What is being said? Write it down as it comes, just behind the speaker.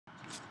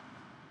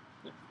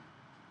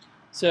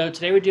So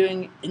today we're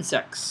doing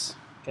insects.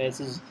 Okay,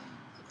 this is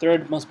the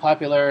third most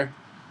popular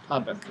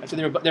topic.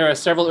 Actually, there are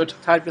several that are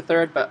tied for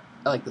third, but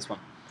I like this one,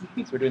 so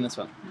we're doing this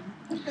one.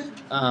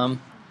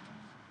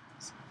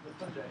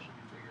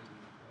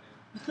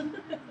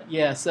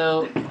 Yeah.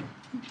 So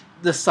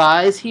the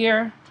size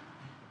here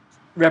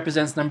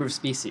represents number of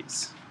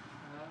species.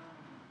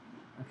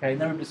 Okay,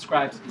 number of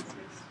described species.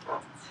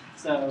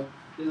 So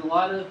there's a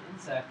lot of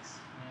insects.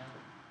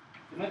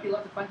 There might be a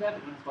lot to find out,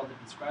 but it's about to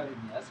describe it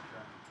in the S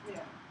term.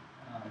 Yeah.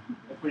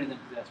 They're putting them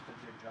to death, but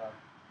their job.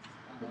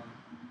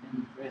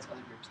 And various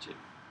other groups too.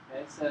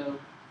 Okay, so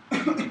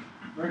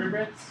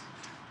vertebrates,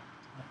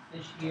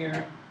 fish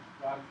here,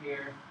 frog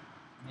here,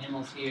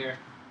 mammals here.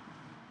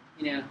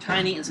 You know,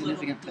 tiny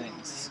insignificant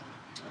things.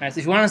 All right, so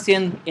if you want to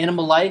understand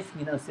animal life, you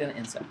need to understand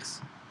insects.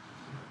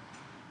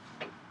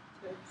 So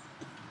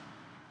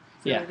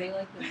Yeah. are they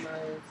like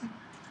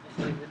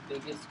the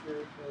biggest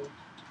group of...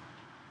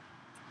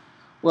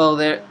 Well,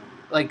 they're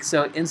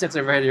so insects are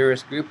a very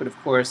diverse group, but of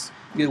course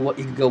you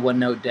can go one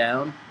note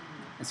down,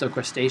 and so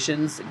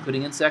crustaceans,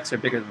 including insects, are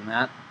bigger than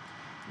that,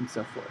 and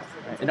so forth.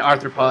 Right? And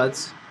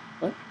arthropods.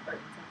 What?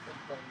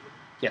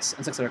 Yes,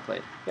 insects that are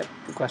clade. Yep,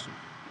 good question.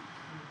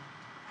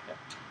 Yep.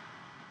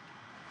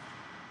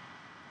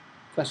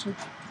 Question?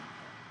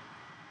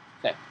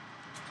 Okay.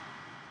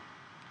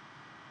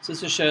 So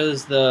this just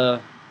shows the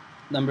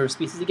number of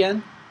species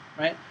again,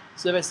 right?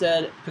 So if I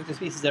said pick the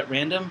species at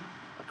random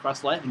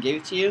across life and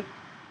gave it to you,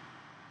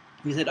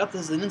 if you said, oh,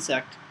 this is an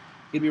insect,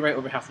 you'd be right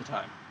over half the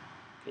time,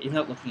 okay, even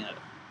without looking at it.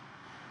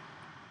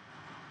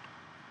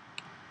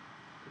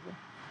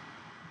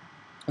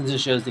 And this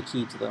just shows the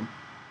key to them.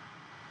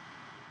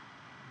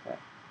 Okay.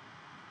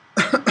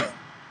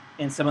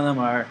 And some of them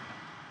are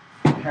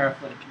paraphyletic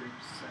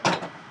groups, so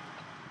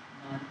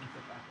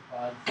non-insect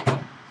arthropods.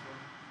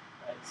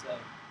 Right, so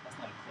that's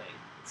not a clade.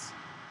 It's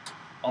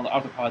all the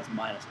arthropods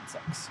minus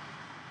insects.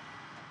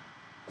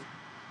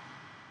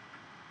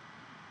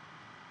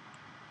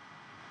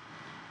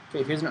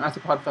 Okay, here's an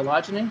arthropod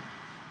phylogeny.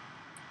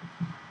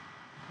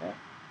 Okay.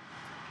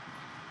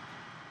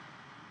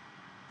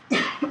 And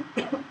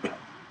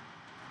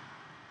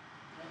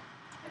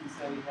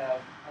so we have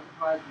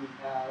arthropods, we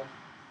have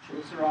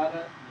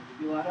Chelicerata and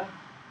Mandibulata.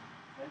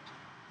 Okay.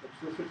 So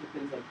chelicerates are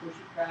things like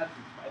horseshoe crabs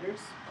and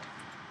spiders.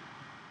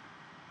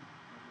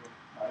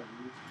 Okay.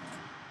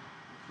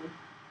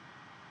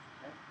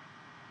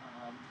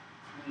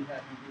 When we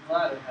have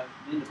Mandibulata, we have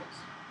mandibles.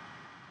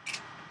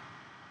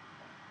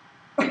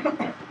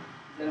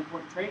 Is that an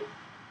important trait?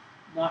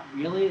 Not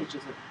really. It's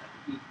just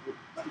these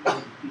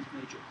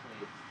major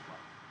clades.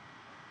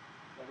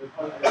 But there are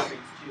probably other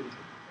traits too.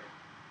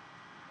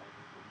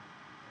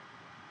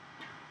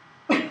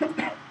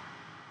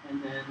 And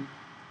then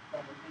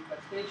from the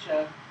Crustacea,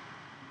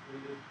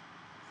 include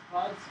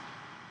pods,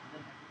 and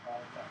then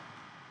hexapods.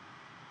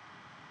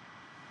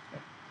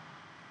 Okay.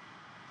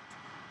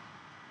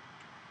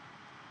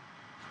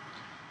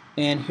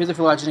 And here's a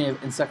phylogeny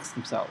of insects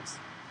themselves.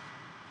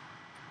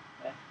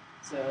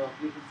 So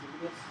we can see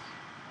this.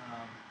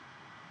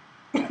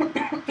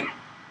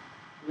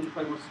 We're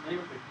probably most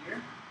familiar with it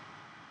here.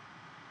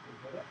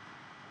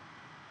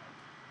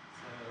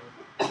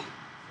 So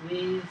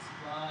fleas,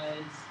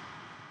 flies,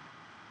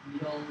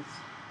 beetles,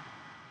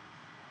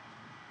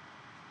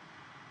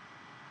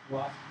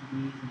 wasps,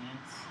 bees, and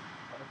ants,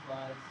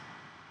 butterflies,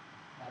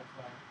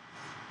 caterpillars.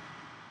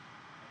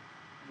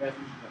 You guys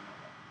usually don't know that.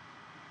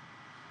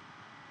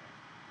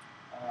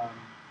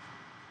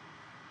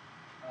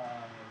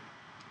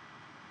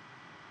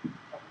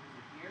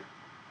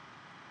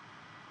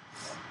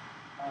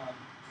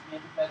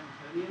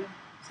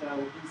 So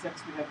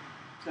insects, we have,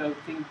 so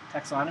think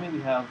taxonomy,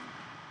 we have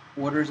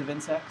orders of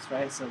insects,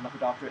 right? So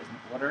Lepidoptera is an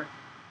order,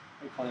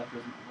 Polypodera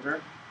is an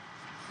order.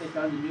 They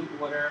found a new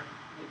order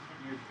like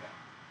 10 years ago.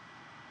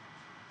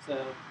 So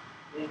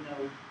they didn't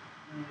know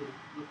when they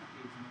looked at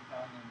these and they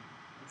found them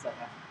in South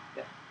Africa.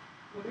 Yeah.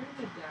 What are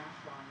the dash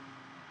lines?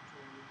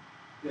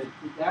 Good.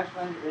 The dash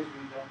line is we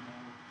don't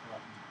know a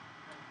lot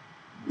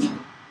more.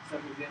 So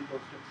for example,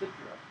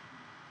 Strepsiptera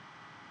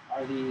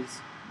are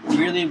these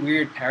really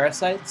weird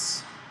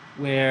parasites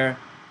where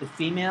the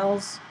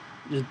females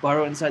just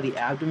burrow inside the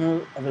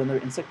abdomen of another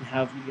insect and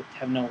have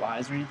no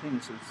eyes or anything. They're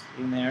just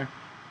sitting there,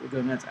 their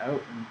gonads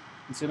out and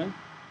consuming.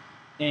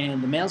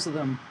 And the males of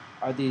them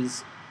are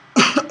these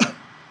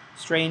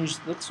strange,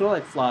 look sort of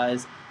like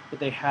flies, but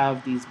they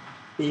have these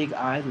big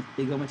eyes with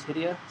big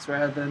ommatidia. So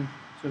rather than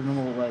sort of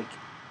normal like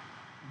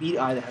bead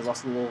eye that has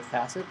lots of little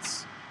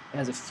facets, it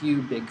has a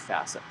few big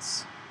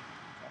facets.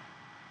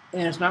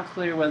 And it's not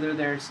clear whether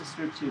they're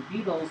sister to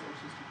beetles or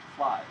sister to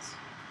flies.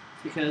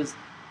 Because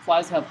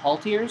flies have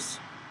halt ears,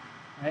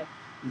 right?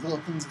 These little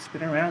things that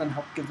spin around and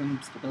help give them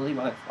stability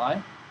while they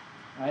fly,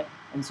 right?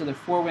 And so their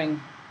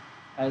forewing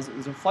has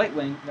a flight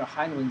wing, and their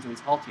hind wings are these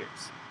halt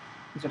ears.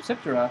 In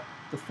Strepsiptera,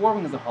 the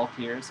forewings are halt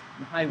ears,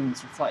 and the hind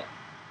wings are flight.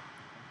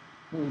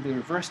 Well, they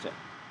reversed it.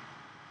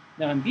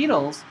 Now in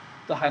beetles,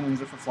 the hind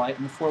wings are for flight,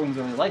 and the forewings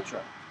are the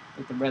elytra,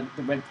 like the red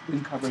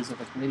wing covers of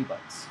like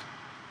ladybugs,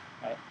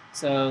 right?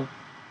 So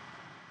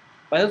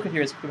by those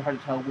criteria, it's pretty hard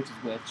to tell which is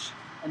which.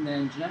 And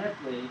then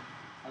genetically,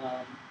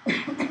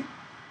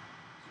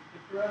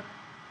 Certifera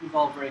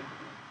evolve very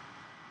quickly.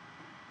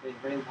 They have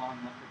very long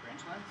molecular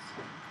branch lengths.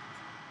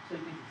 So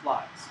you think of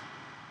flies.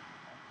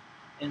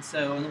 And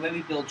so in the way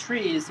we build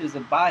trees, there's a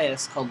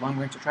bias called long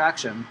branch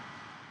attraction,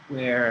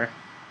 where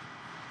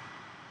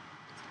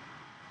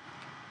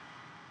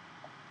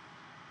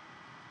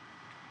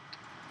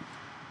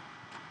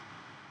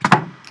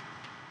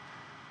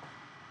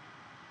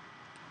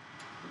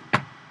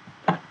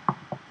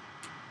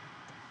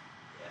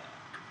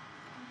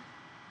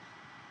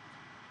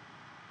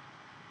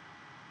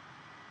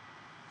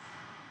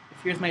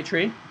here's my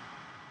tree.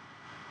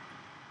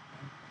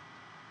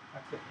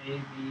 Exit A,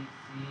 B,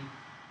 C,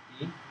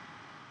 D.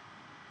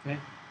 Okay.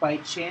 By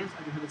chance,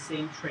 I can have the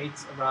same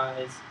traits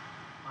arise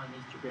on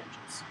these two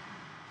branches.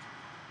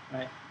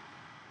 Right?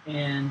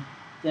 And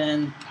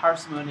then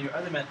parsimony or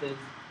other methods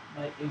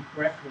might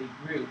incorrectly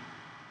group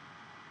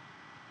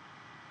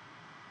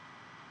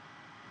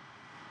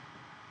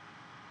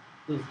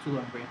those two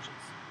long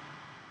branches.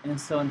 And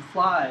so in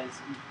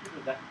flies, in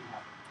particular, that could be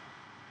happening.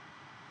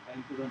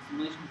 And because on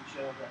simulations we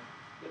show that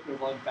if we're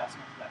evolving fast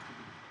enough, that could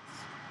be the case.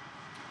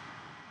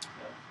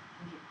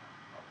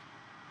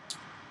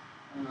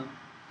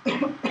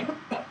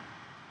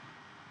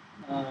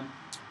 So,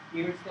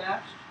 here's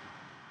dashed.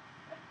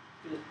 Okay.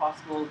 It is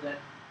possible that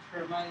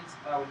termites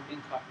are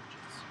within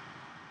cockroaches.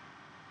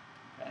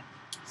 Okay.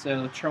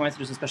 So termites are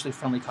just especially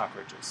friendly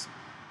cockroaches.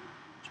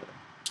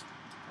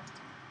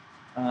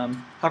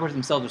 Cockroaches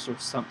themselves are sort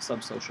of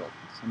subsocial,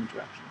 some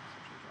interaction.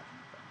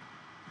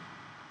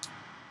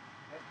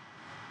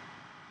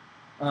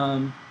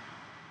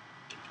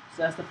 So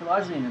that's the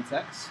phylogeny in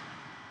insects.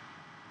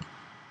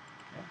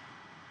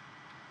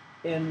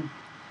 Okay. And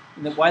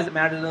why does it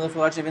matter to know the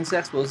phylogeny of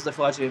insects? Well, this is the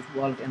phylogeny of a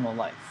lot of animal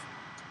life.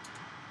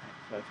 Okay.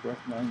 So it's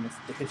worth knowing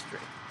the history.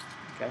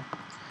 Okay.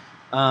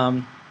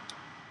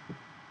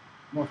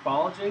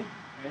 Morphology.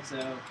 Okay,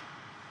 so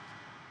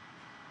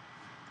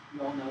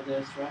you all know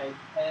this, right?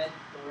 Head,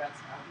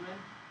 thorax, abdomen.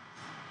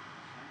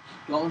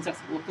 Okay. Do all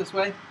insects look this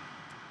way?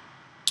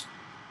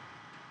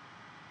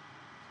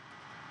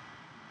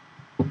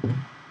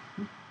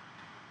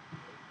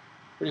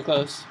 Pretty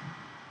close.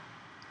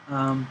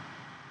 One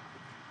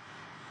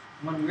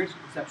weird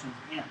exception is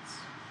ants.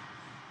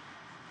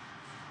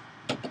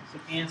 So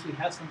ants, we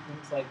have some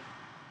things like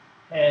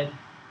head,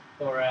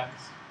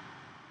 thorax,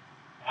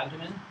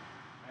 abdomen,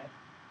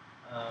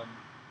 right?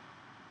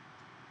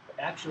 But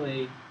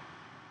actually,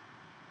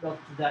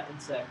 relative to that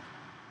insect,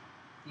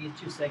 these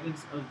two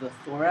segments of the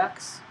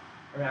thorax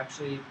are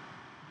actually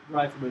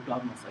derived from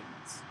abdominal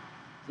segments.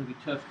 So we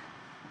took,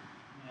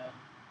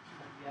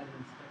 the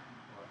abdomen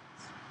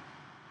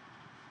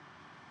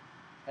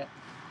okay.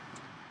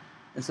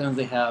 And sometimes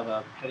they have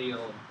a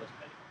petiole and a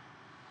postpetiole.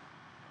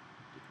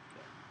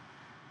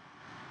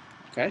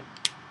 Okay.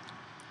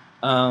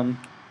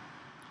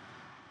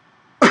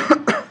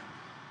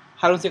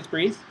 How do insects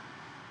breathe?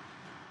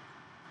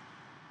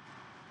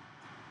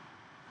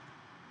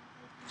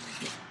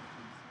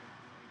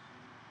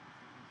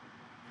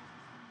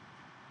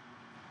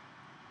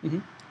 Mm-hmm.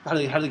 How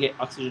do they get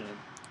oxygen in?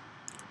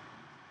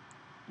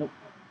 Nope.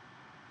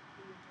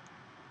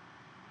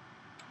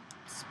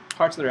 It's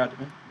parts of their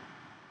abdomen.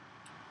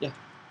 Yeah.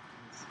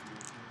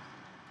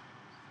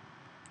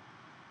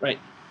 Right.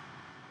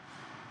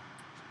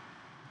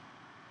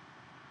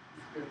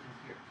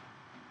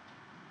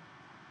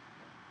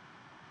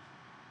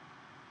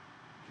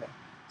 Okay.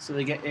 So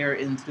they get air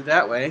in through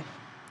that way.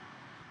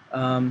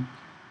 And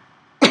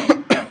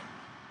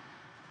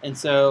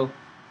so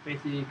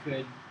basically you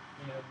could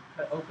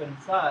cut open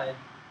inside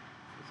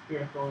the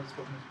spiracles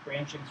from this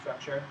branching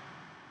structure.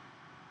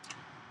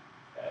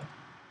 Okay.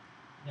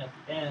 And at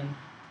the end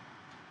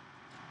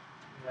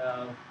we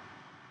have some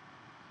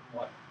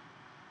water.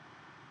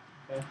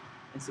 Okay.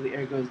 And so the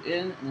air goes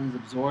in and then is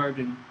absorbed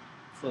and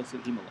flows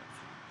through the hemolymph.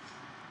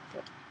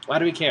 Okay. Why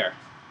do we care?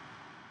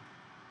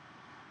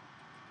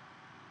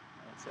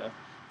 Right, so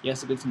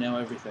yes, it's good to know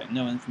everything,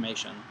 know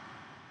information.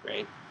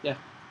 Great. Yeah.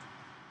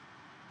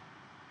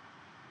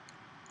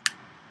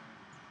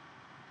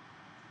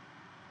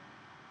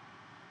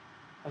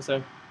 How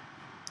so?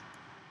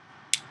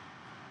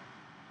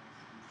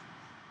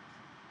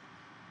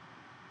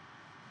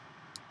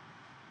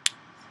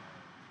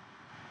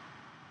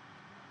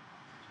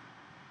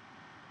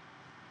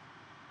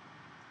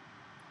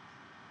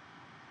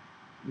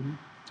 Mm-hmm.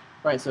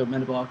 Right, so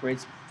metabolic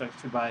rates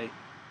affected by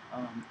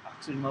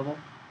oxygen level,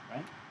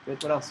 right?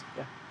 Good. What else?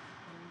 Yeah.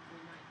 They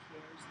might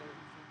care so that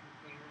we can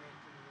compare it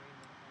to the way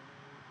that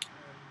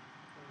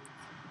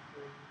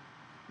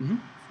other Mm-hmm.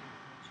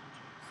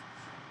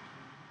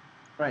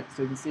 Right,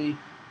 so you can see,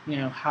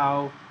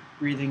 how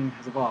breathing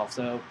has evolved.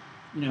 So,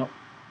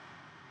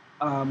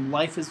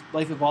 life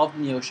evolved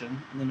in the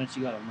ocean, and then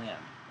eventually got on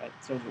land, right?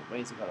 So different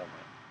ways it got on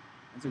land,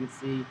 and so you can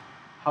see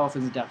how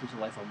things adapted to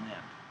life on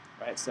land,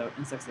 right? So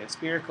insects, they have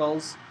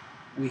spiracles.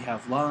 We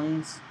have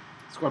lungs.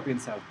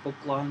 Scorpions have book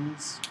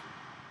lungs.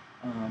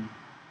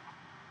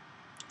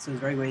 So there's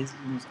very ways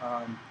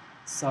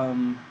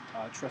some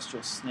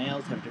terrestrial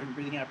snails have different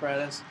breathing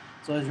apparatus.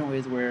 So there's different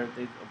ways where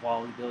they've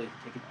evolved the ability to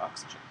take in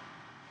oxygen.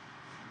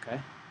 Okay.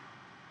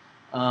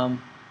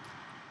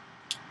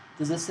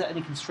 Does this set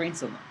any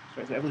constraints on them?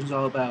 Right? So evolution is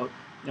all about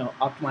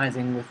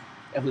optimizing with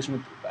evolution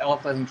with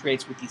optimizing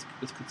traits with these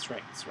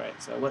constraints, right?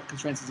 So what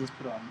constraints does this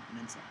put on an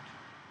insect?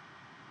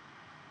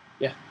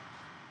 Yeah.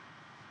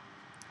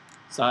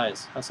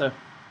 Size. How so?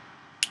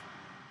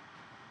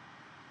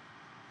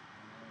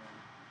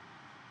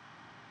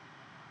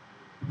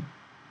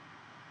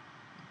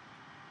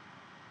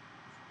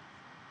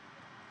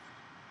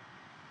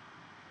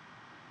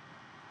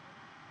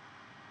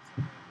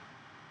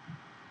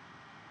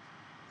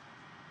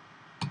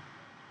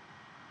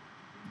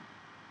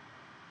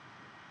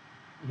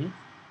 Mm-hmm.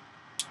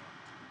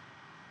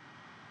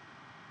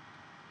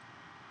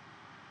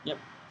 Yep.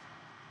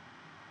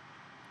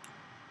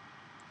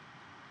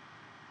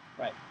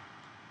 Right.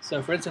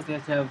 So for instance, they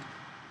have to have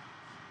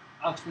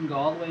oxygen go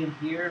all the way in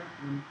here,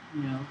 and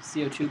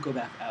CO2 go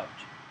back out.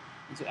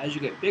 And so as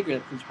you get bigger,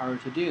 it becomes harder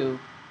to do.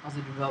 Also,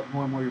 you develop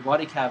more and more your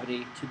body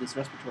cavity to this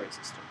respiratory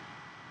system.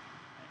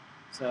 Right?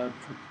 So it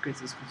creates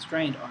this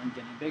constraint on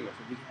getting bigger.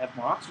 So if you have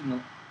more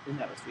oxygen in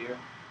the atmosphere,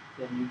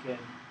 then you can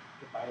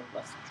get by with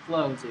less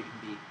flow, so you can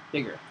be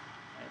bigger.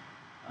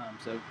 Right?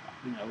 So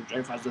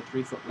dragonflies with a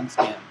 3-foot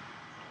wingspan.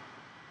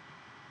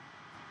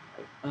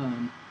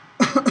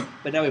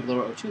 But now we have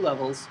lower O2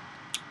 levels,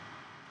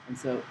 and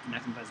so the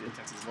maximum size of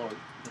insects is lower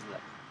because of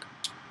that.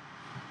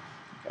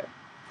 Okay.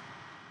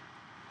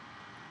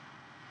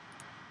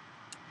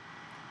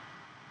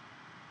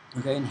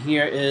 Okay, and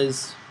here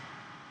is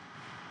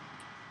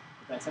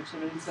the dissection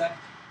of an insect.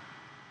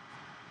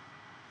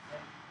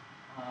 Okay.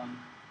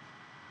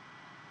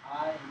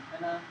 Eye,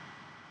 antenna.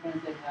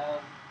 Sometimes they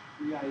have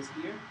 3 eyes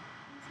here.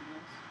 Can you see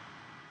those?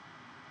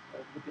 So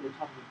if you look at the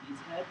top of a bee's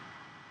head,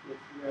 they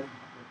have 3 eyes on the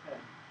top of their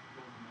head.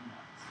 Those are the main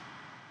eyes.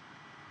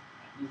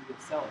 It needs to be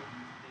a cell. It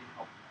means they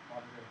help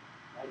monitor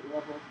light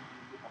levels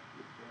and they help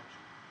with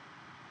direction.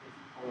 They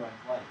see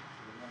polarized light,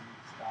 so they learn in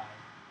the sky.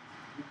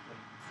 It's so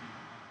you can see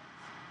the eyes.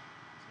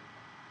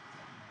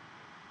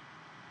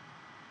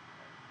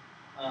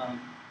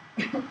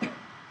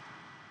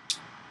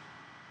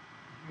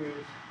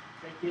 Here's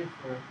trachea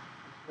for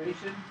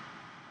respiration.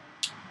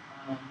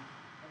 And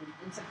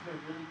insects are a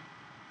really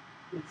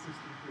good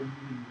system for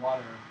moving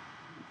water.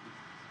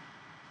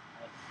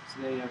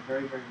 So they are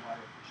very, very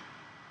water efficient.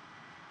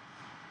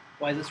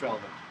 Why is this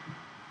relevant?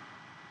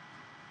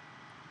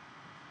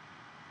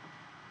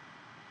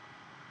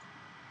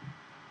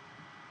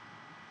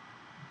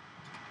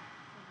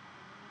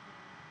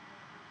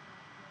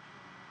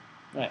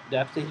 All right,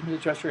 adaptation to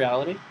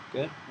terrestriality.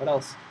 Good. What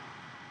else?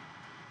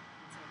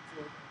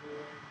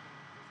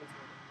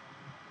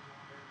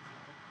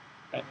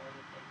 Right.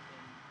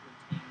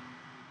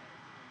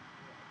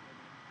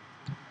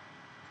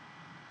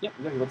 Yep,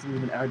 exactly. Let's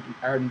move in arid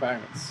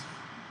environments.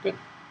 Good.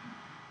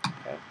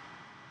 Okay.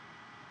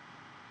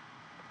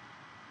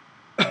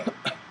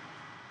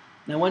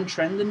 Now, one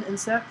trend in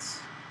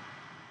insects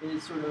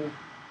is sort of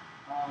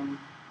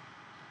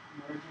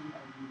merging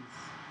of these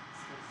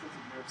systems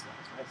of nerve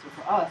cells, right? So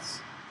for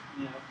us,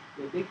 we have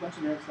a big bunch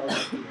of nerve cells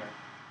up here,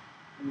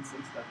 and we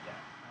send stuff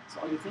down. Right? So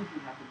all your thinking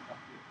happens up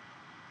here.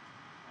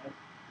 Right?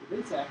 With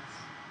insects,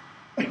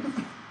 you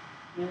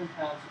don't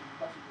have some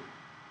clusters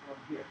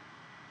over here.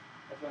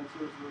 That's why it's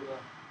sort of a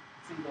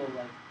single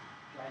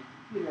giant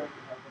computer that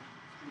has a bunch of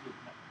distributed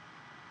networks.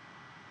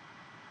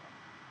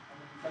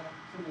 And then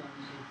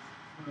similarly,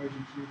 it's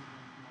merging to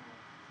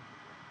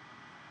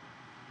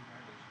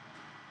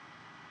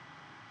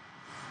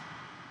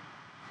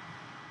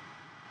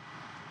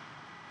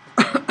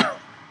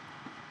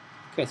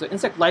Okay, so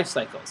insect life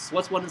cycles.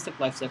 What's one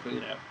insect life cycle you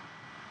know?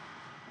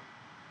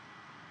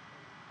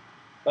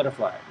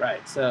 Butterfly,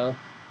 right. So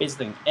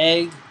basically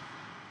egg,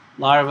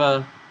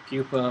 larva,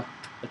 pupa,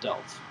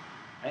 adult.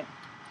 Right?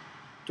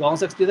 Do all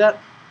insects do that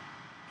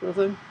sort of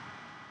thing?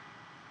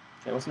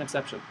 Okay, what's an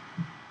exception?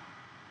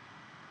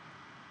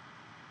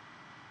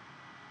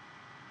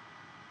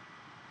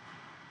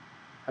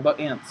 How about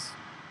ants?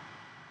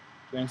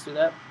 Do ants do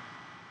that?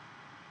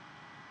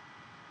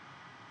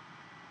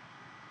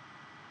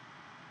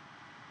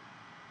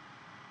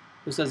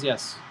 Who says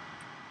yes?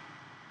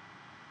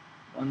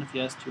 1 if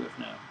yes, 2 if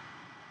no.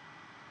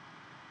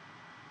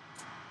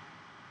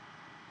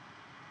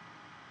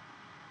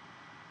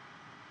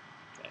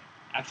 Okay,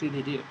 actually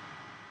they do.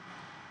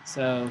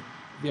 So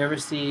if you ever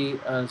see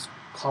a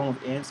column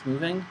of ants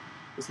moving,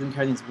 it's going to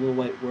carry these little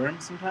white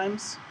worms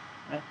sometimes.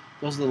 Right?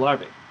 Those are the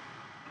larvae.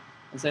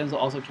 And sometimes they'll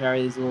also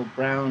carry these little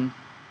brown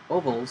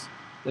ovals.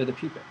 They're the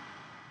pupae.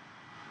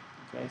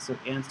 Okay, so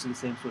ants do the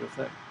same sort of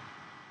thing.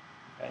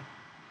 Okay,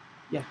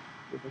 yeah.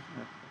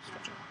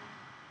 Stretching.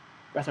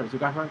 Grasshoppers. Do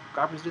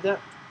grasshoppers do that?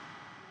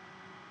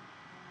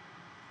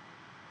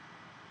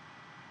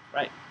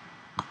 Right.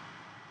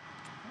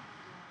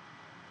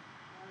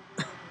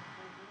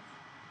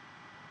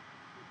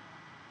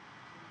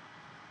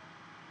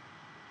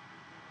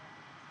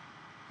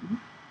 Mm-hmm.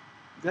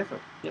 Exactly.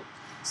 Yep.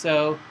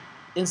 So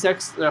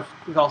insects that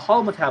we call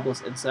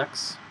holometabolous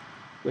insects,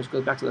 which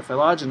goes back to the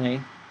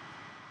phylogeny,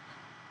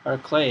 are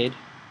clade.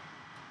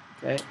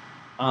 Okay.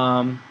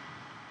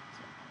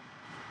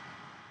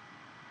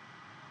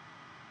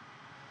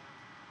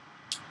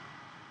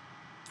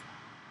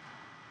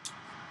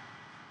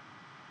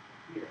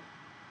 Here.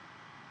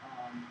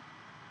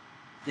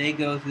 They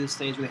go through the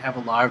stage where they have a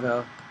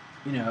larva,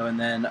 and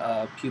then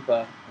a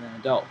pupa, and then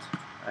adult,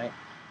 right?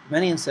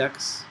 Many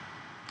insects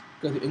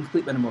go through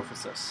incomplete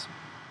metamorphosis,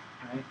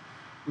 right?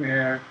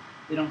 Where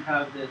they don't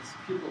have this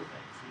pupal phase.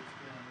 It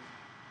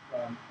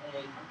goes from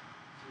egg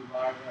to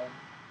larva,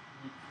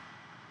 nymph,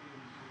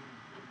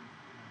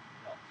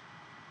 adult.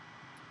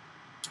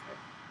 Okay.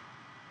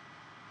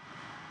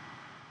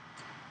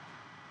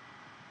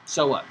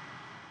 So what?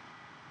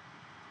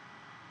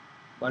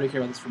 Why do you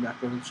care about this from a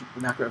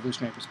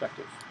macroevolutionary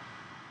perspective?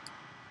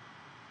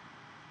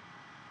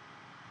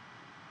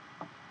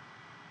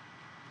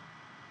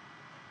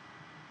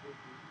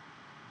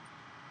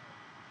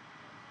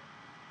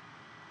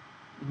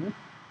 Mm-hmm.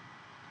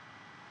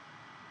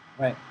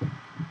 Right.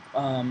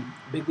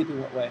 Big leap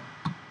in what way?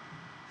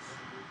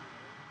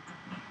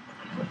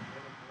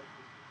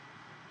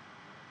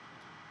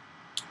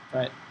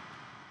 Right.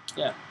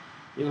 Yeah.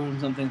 You go from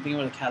something, think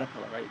about a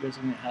caterpillar, right? You go to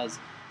something that has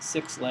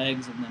 6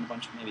 legs and then a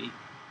bunch of maybe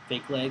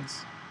fake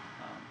legs,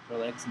 or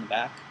legs in the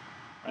back,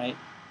 right?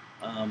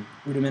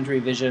 Rudimentary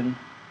vision,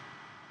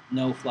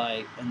 no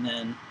flight, and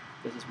then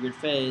there's this weird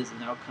phase,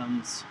 and now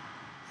comes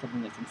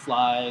something that can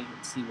fly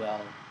and see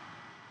well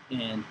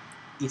and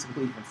eats a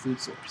completely different food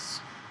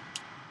source.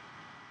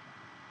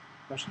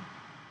 Question?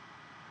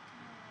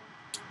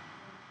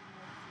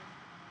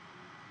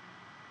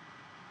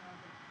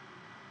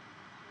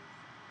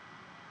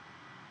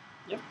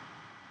 Yep.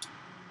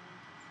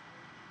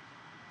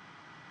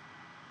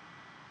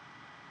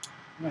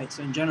 Right,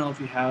 so in general, if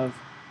you have,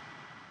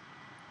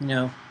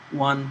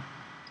 one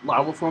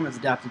larval form that's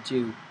adapted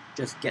to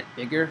just get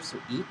bigger, so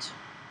eat,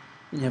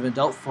 and you have an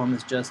adult form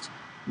that's just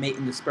mate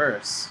and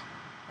disperse,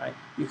 right?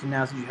 You can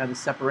now, since you have this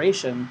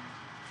separation,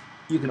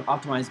 you can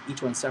optimize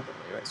each one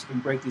separately, right? So you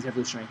can break these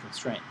evolutionary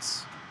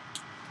constraints.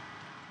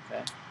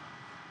 Okay.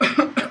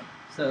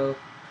 So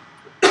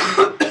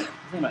think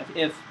about it.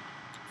 If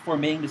for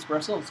mating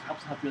dispersal, it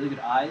helps to have really good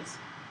eyes,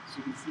 so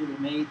you can see the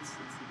mates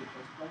and see the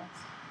host plants,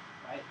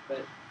 right?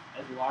 But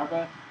as a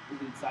larva is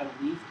inside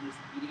a leaf and just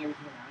eating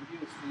everything around you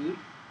as food,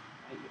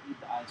 right? You need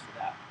the eyes for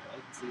that. Right?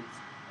 You can see it's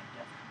like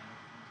death coming out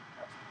from the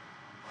parasite.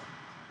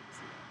 You can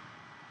see that.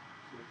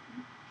 So it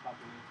can chop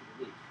away through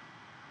the leaf.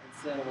 And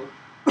so,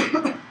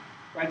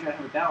 right, trying to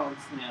have a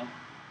balance,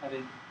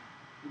 having,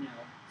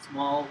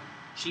 small,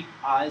 cheap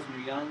eyes when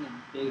you're young and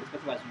big,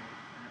 specialized when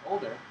you're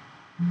older,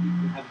 you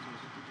can have sort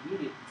of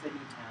intermediate. Instead,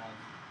 you can have,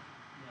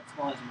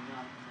 small eyes when you're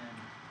young and then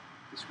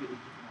discretely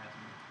different eyes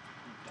when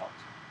you're adult.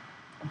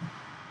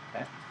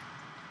 Okay.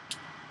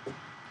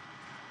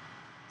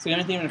 So you're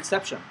going to think of an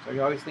exception. So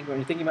you always think when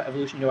you're thinking about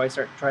evolution, you always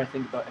start trying to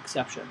think about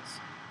exceptions.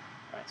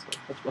 All right. So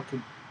what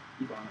could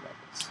be wrong about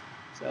this?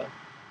 So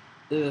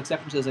the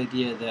exception to this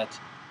idea that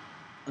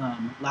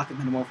lack of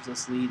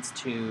metamorphosis leads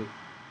to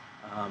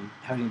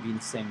having to be in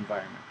the same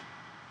environment.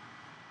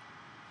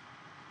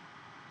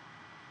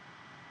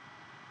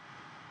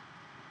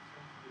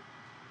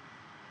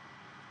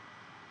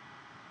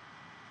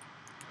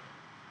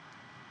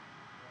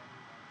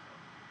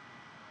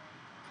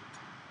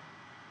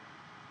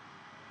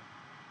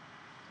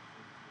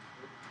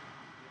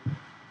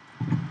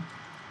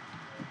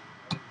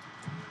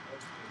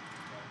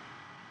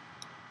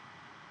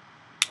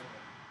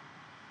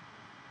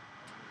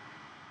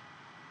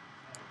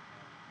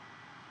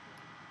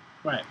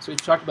 Right, so we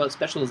talked about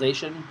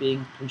specialization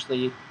being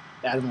potentially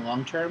bad in the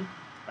long term,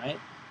 right?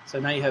 So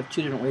now you have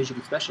 2 different ways you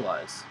can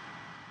specialize.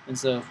 And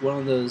so if one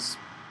of those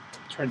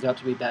turns out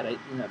to be bad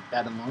in the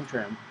long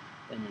term,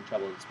 then you're in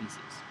trouble with the species.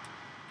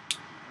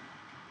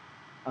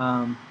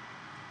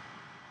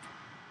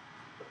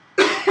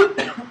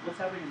 What's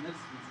happening in this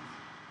species?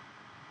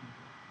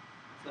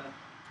 What's that?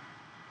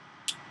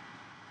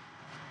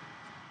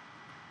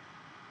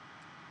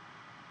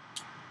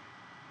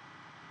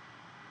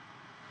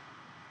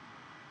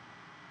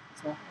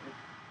 Small.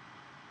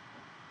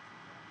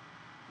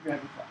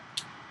 Dragonfly.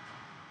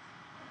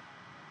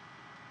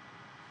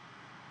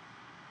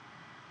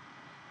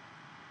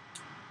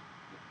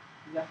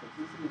 Exactly.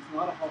 So this is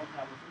not a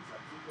holometabolous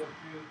insect. We go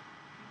through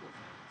pupal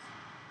phase.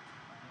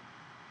 Right?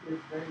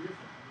 It's very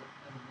different.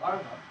 As a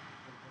larva,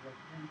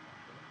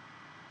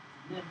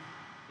 nymph,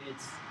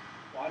 it's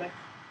aquatic,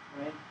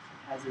 right? It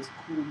has this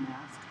cool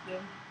mask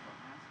thing,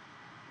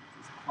 it's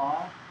this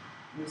claw.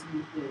 There's the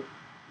areas,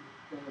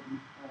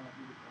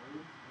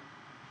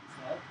 shoots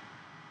out.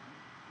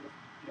 Right?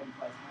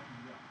 Dragonflies have to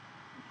go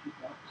and shoot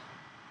up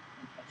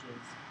and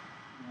catches,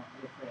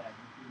 other prey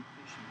items, including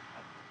fish and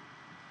catfish.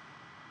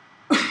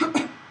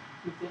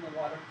 Keeps in the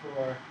water for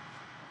a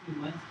few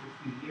months to a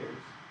few years,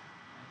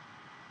 right?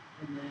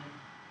 And then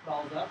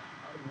crawls up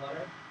out of the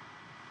water,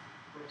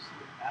 bursts to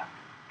the back,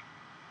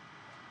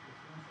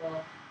 spins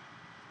off,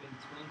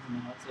 spins wings, and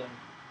now it's a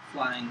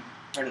flying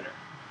predator.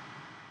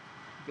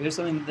 There's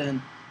something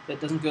then that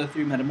doesn't go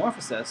through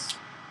metamorphosis,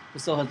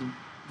 but still has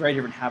very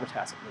different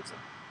habitats it lives in.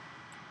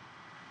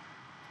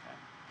 Okay.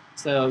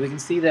 So we can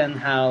see then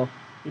how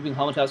being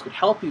homotails could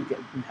help you get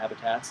in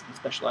habitats and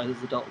specialize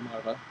as adult and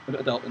larva,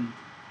 adult and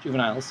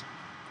juveniles.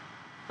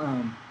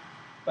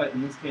 But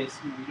in this case,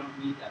 you don't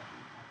need that.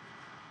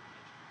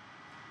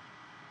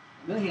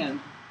 On the other hand,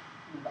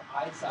 the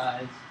eye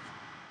size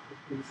is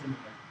pretty similar.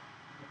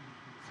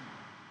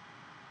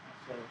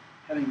 So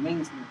having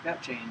wings can make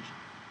that change,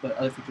 but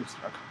other features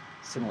are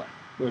similar.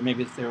 Where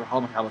maybe if they were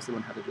homotails, they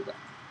wouldn't have to do that.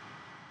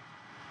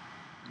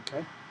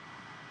 Okay.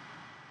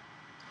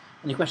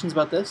 Any questions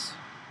about this?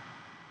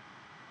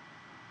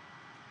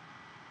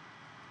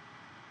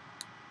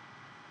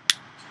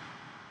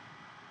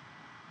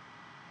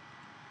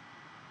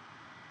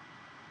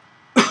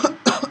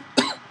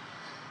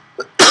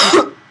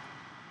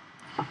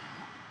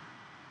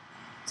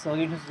 So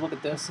you just look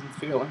at this and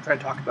figure out what I'm trying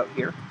to talk about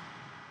here.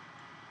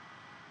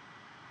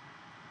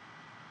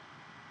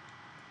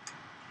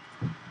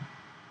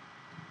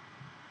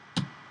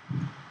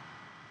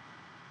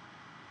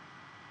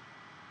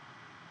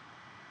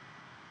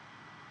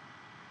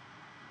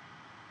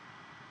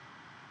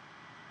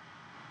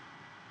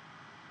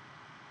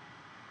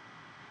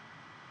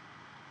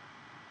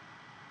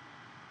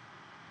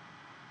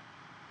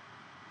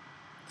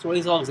 So what are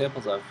these all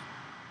examples of?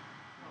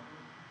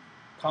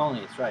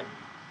 Colonies, right.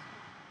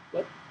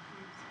 What?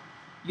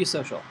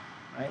 Eusocial,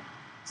 right?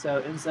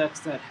 So insects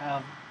that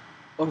have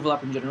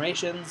overlapping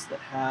generations, that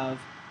have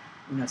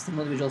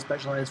single individuals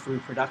specialized for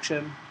reproduction,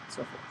 and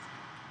so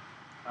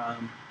forth.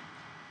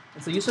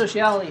 And so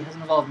eusociality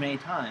hasn't evolved many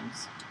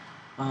times,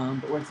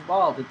 but where it's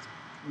evolved, it's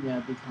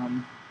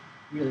become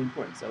really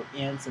important. So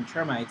ants and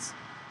termites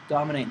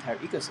dominate entire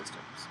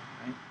ecosystems,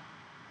 right?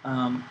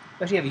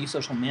 We actually have a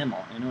eusocial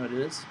mammal. You know what it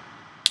is?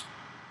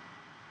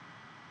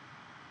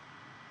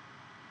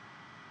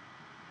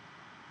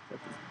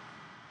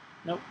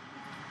 Nope.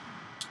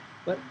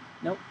 What?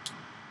 Nope.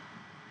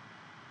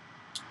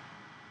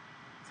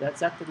 So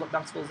that's at the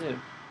Knoxville Zoo.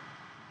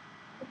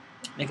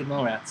 Naked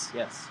mole rats,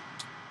 yes.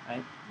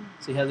 Right?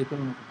 So you have the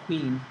equivalent of a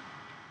queen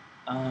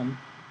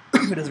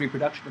who does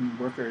reproduction and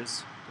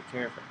workers take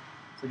care of her.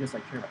 So just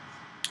like termites.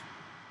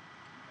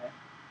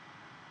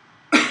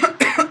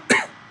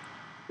 Okay.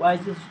 Why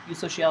is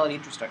eusociality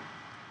interesting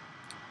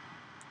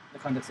in the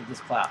context of this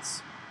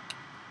class?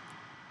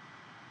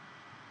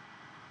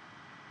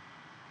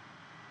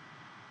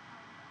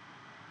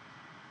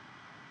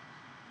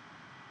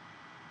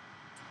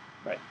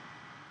 Right.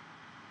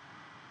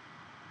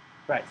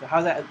 Right. So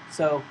how's that?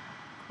 So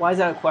why is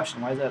that a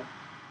question? Why is that?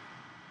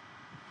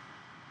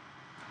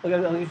 Look,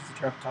 I'll use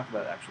to talk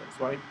about it actually.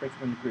 So why don't we break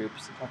them into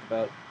groups and talk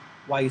about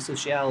why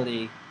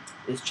eusociality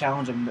is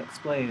challenging to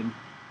explain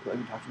what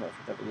we've been talking about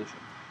with evolution.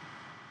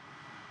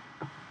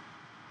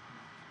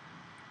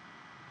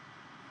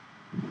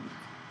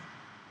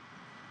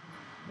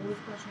 What was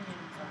the question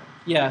again?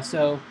 Yeah.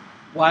 So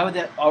why would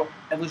that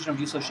evolution of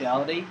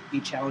eusociality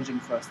be challenging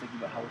for us thinking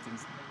about how we think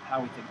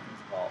things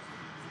evolve?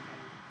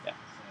 Yeah.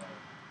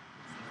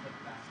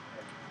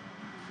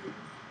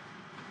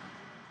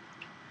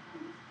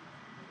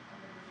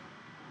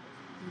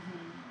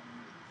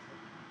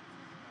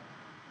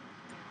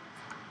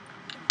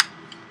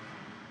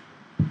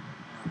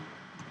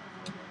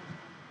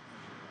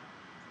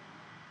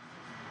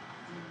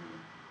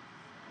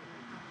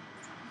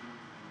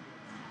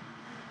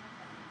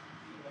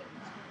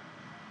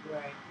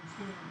 Right.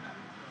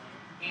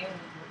 And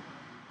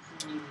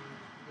when you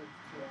look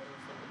to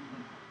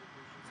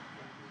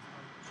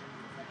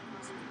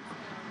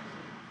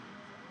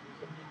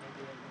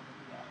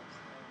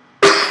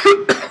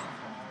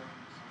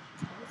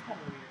it's kind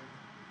of weird.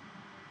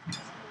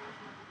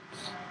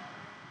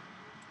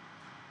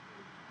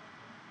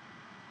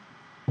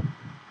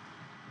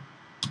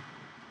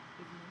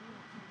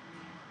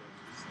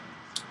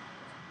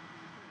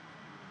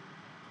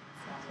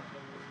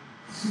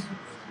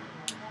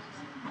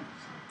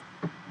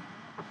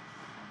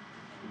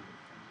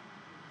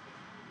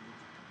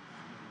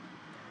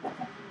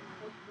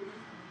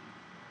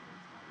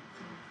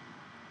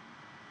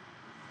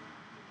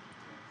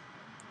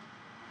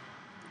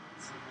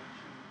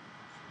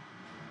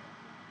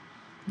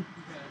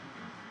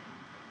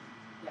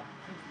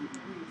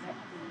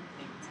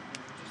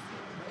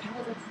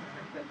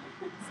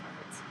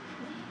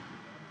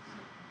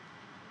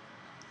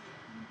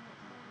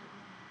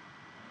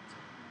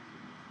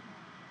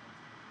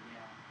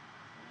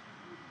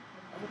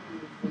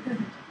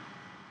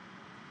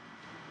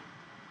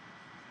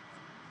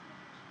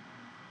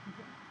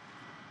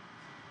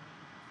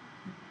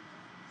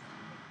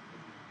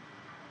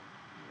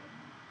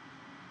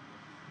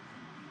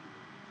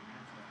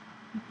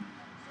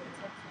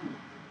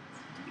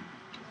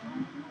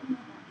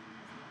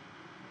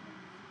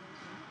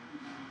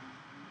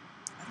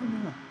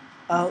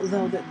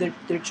 No,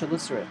 they're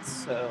chelicerates,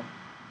 so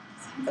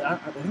I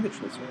think they're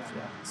chelicerates,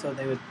 yeah. So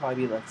they would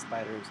probably be like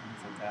spiders and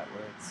things like that,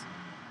 where it's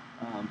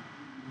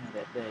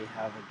that they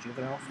have a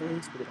juvenile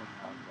phase, but they don't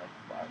have like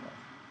larvae.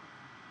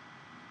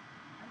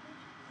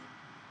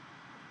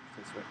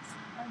 Nitroglycerides.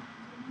 I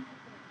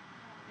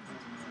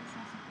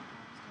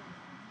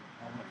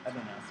don't know. I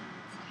don't know.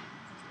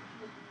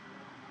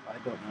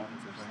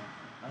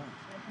 Oh.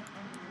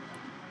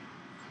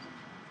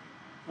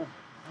 Huh.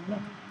 I don't know.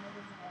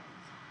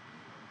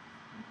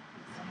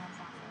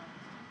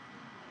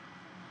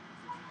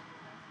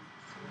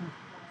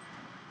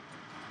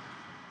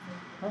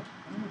 Huh.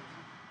 I don't know.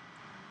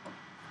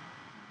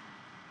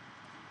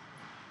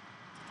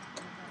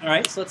 All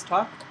right, so let's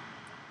talk.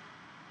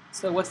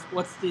 So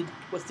what's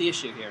the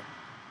issue here?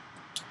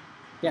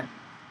 Yeah.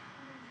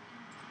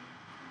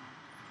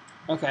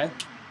 Okay.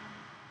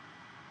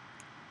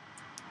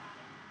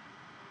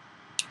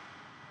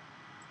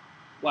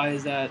 Why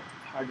is that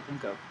hard to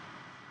think of?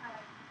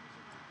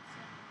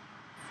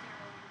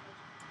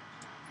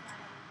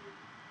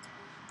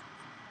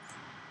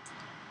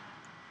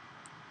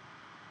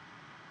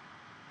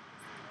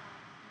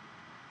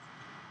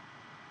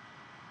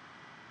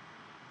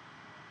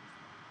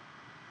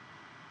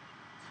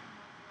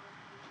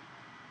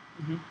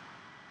 Mm-hmm. All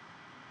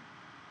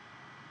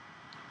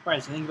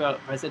right, so think about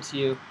if I said to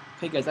you,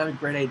 hey guys, I have a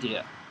great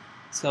idea.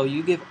 So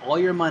you give all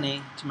your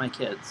money to my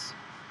kids,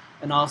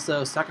 and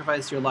also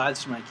sacrifice your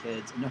lives for my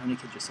kids, and don't have any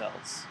kids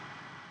yourselves.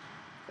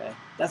 Okay,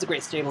 that's a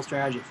great stable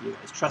strategy for you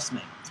guys. Trust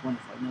me, it's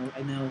wonderful.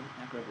 I know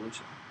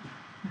macroevolution,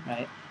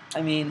 right?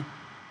 I mean,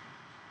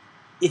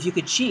 if you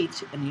could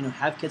cheat and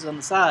have kids on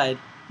the side,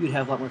 you'd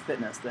have a lot more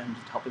fitness than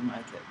just helping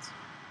my kids,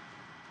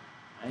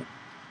 right?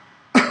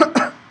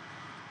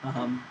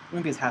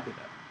 Wouldn't be as happy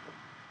about it.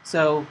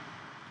 So,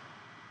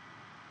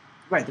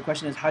 right, the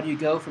question is, how do you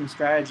go from a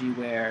strategy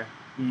where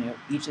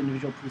each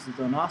individual produces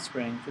their own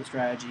offspring to a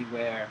strategy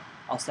where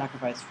I'll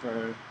sacrifice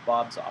for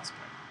Bob's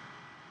offspring?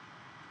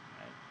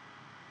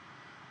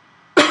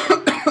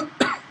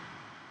 Right?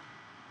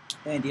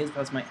 Any ideas of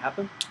how this might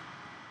happen?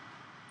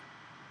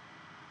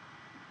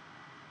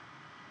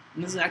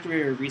 And this is actually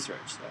your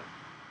research, so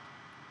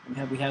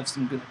we have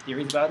some good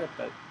theories about it,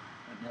 but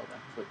I nailed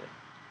that completely.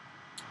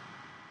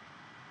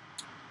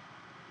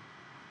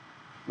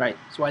 Right.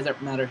 So why does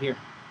that matter here?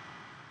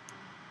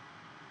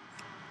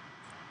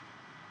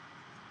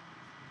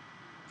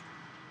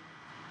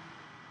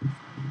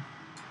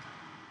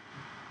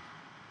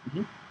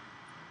 Mm-hmm.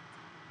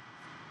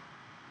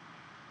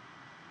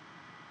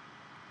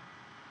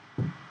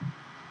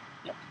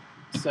 Yep.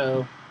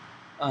 So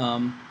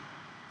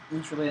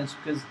it's related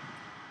because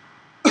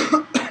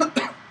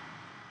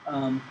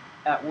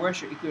at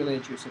worst you're equally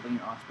related to your sibling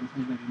and offspring.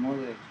 Sometimes you might be more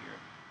related to your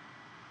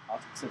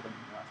sibling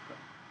and your offspring,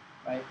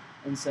 right?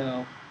 And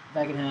so if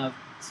I can have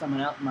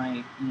someone else,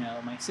 my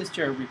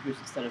sister reproduce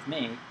instead of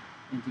me,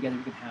 and together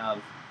we can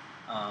have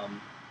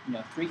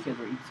 3 kids,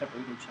 or each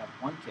separately we each have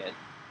 1 kid,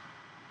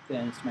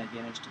 then it's my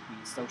advantage to be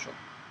social.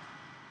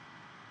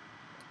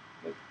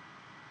 Good.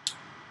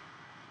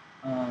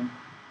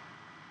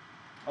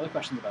 Other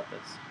questions about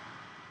this?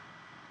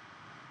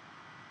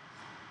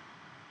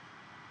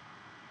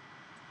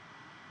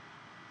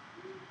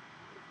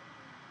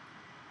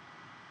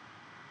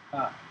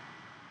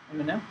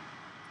 Anyone know?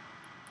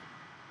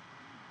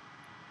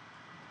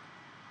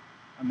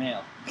 A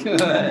male.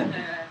 Good.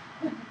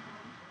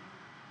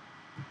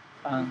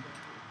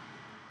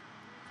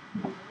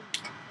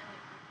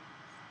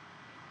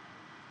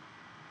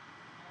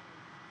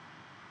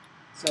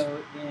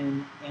 So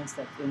in ants,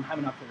 in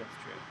Hymenoptera, that's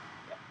true.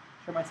 Yeah.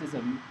 Termites is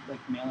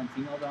male and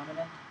female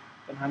dominant,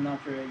 but in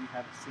Hymenoptera you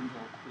have a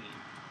single queen,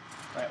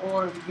 right?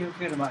 Or you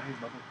could have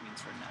multiple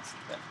queens for a nest.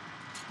 But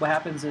what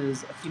happens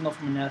is a female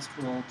from a nest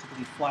will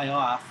typically fly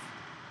off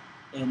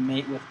and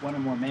mate with 1 or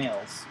more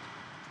males,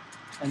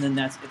 and then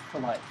that's it for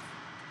life.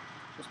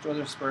 She'll store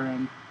their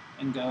sperm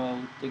and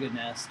go dig a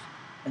nest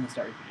and then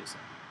start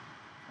reproducing,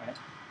 right?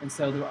 And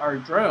so there are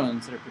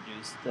drones that are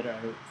produced that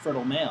are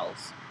fertile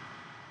males.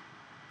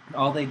 And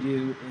all they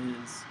do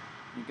is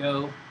you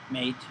go,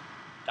 mate,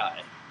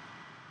 die,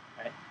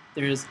 right?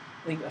 There's,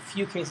 I think, a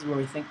few cases where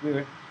we think we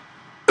were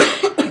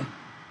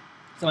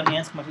so when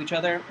ants come up to each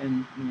other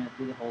and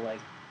do the whole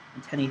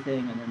antennae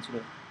thing and then sort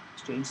of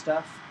exchange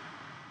stuff,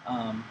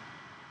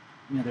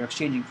 they're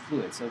exchanging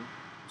fluid. So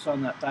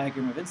on that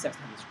diagram of insects,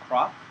 they have this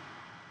crop,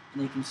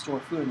 and they can store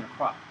food in their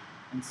crop.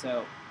 And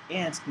so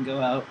ants can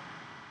go out,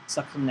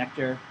 suck some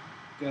nectar,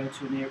 go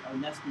to a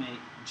nest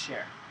mate, and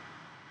share.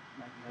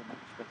 Like you have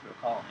spread through a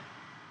colony,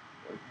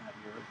 or you can have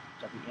your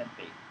ant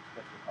bait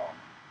spread through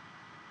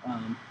a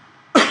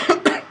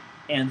colony.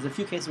 And there's a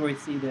few cases where we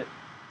see that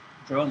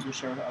drones will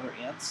share with other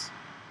ants,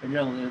 but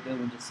generally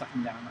they're just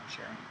sucking down, not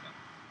sharing with them.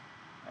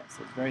 Right?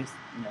 So it's very,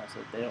 so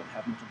they don't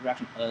have much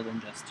interaction other than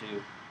just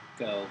to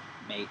go,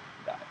 mate,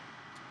 die.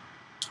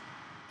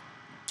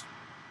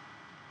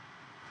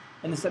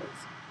 And the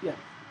seventh, yeah.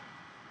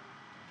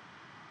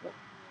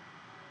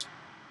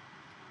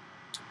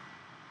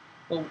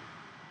 Well,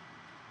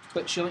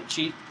 but she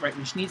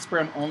needs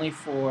sperm only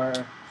for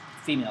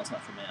females,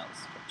 not for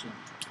males. But she only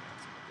for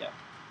males. Yeah.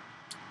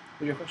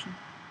 What's your question?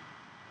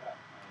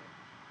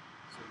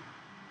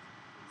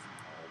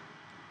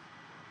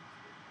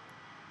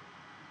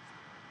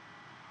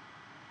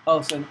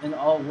 Oh, so in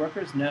all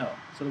workers, no.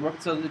 So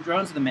the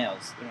drones are the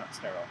males; they're not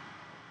sterile.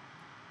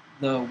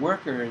 The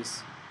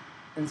workers,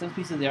 in some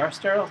species, they are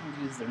sterile. Some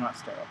species, they're not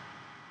sterile.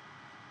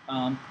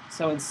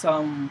 So in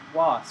some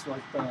wasps,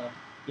 like the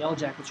yellow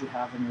jackets you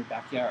have in your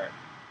backyard,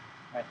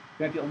 right?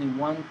 There might be only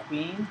one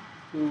queen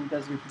who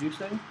does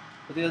reproducing,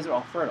 but the others are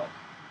all fertile,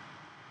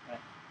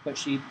 right? But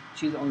she's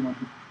the only one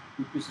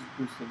who produces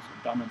sort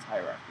of dominance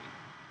hierarchy.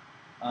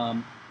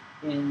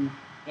 In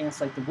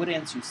ants like the wood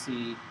ants you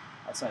see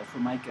outside of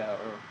Formica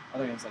or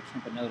other ants like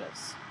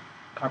Camponotus,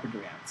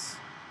 carpenter ants,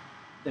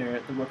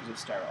 the workers are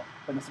sterile.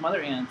 But in some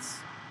other ants,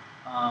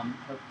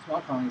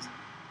 small colonies,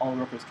 all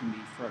workers can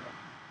be fertile,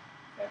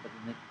 okay, but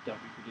then they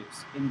don't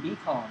reproduce. In bee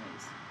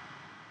colonies,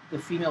 the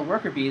female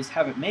worker bees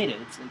haven't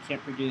mated, so they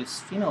can't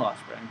produce female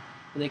offspring,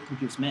 but they can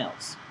produce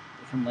males.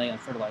 They can lay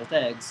unfertilized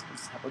eggs, and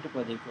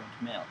haplodiploid, they grow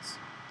into males.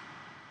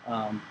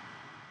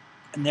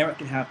 And there what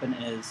can happen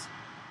is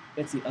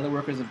it's the other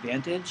workers'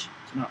 advantage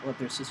to not let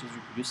their sisters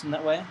reproduce in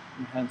that way,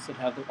 and instead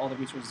have all the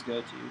resources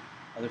go to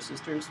other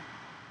sisters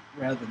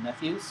rather than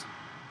nephews.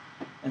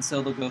 And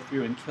so they'll go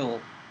through and kill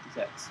these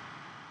eggs.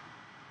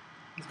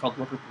 It's called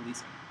worker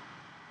policing.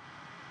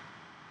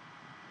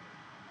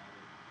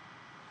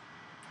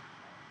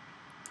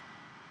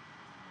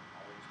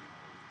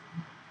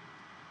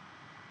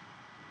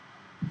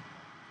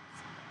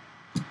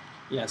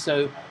 Yeah,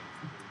 so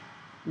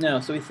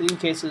we think in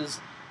cases,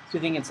 so we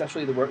think it's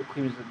actually the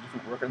queen is a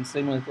different worker, and the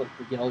same with like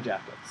the yellow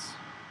jackets,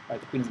 right?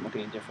 The queen doesn't look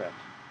any different.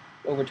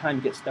 Over time,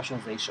 you get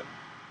specialization.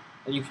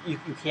 You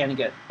can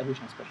get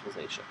evolutionary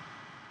specialization,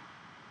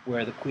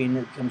 where the queen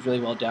becomes really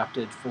well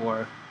adapted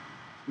for,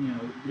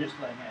 just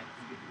laying eggs.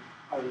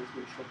 Part of this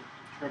which called the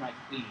termite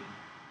queen,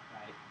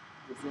 right?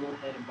 This little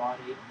head and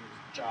body and this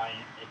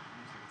giant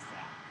egg-producing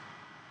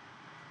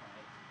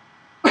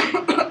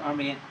sac, right?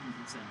 Army ant queens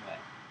the same way.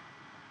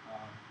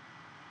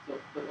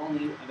 But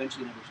only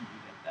eventually in evolution do you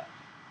get that,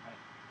 right?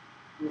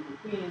 Worker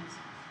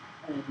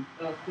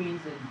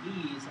queens and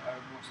bees are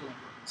more similar,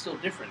 still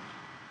different,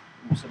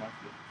 more similar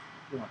to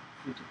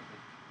typically.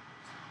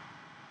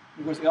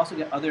 Of course, we also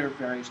get other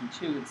variation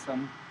too in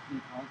some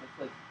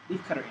like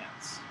leafcutter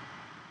ants.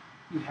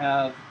 You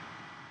have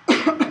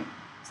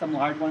some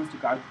large ones to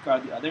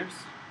guard the others.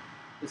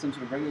 There's some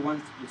sort of regular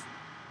ones to just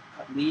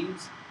cut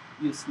leaves.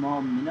 You have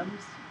small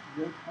minims,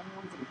 really tiny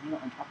ones that will hang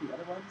out on top of the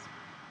other ones.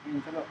 And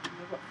you think about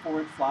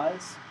forward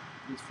flies.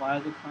 These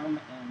flies will come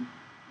and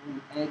lay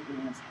an egg in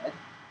an ant's head,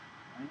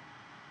 right?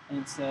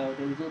 And so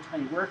they're these little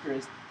tiny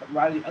workers that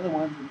ride the other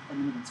ones and defend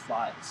them against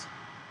flies.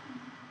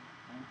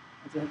 Okay?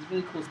 And so it has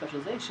really cool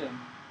specialization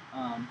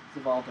that's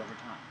evolved over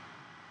time.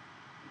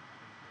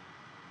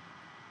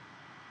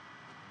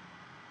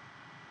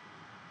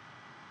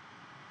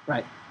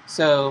 Right.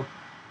 So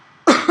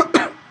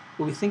what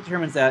we think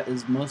determines that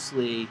is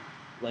mostly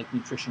like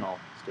nutritional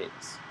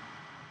status.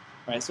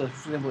 Right. So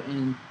for example,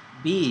 in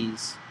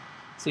bees,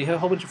 so you have a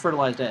whole bunch of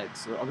fertilized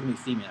eggs. They're all going to be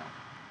female.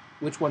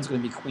 Which one's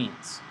going to be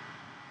queens?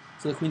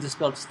 So the queens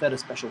are fed a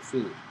special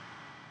food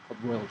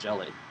called royal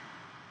jelly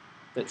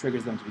that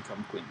triggers them to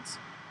become queens,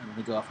 and then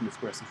they go off and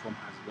disperse and form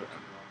hives of their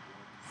own.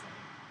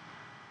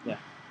 Yeah.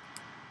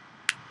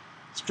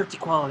 Strict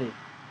equality.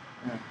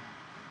 Yeah.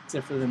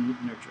 Except for them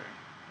nurturing.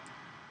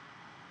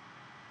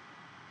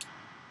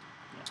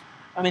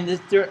 I mean,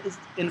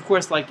 and of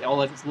course, like all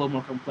life, it's a little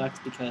more complex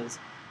because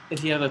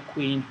if you have a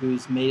queen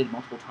who's mated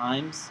multiple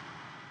times,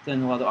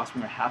 then a lot of the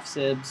offspring are half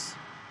sibs.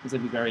 There's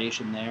going to be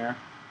variation there,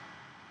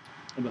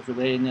 in both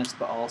relatedness,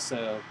 but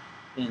also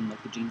in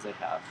like the genes they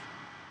have.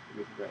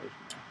 There's variation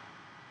there.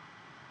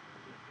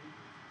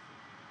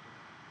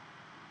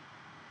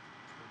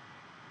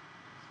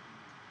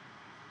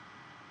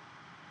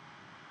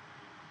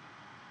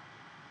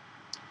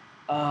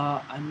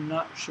 I'm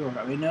not sure.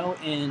 I know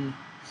in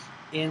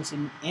ants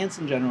in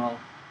general,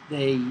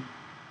 the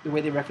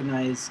way they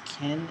recognize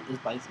kin is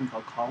by something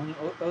called colony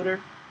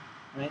odor,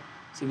 right?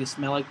 So if you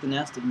smell like the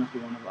nest, it must be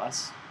one of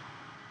us.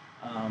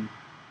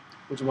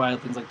 Which is why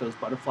things like those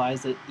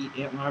butterflies that eat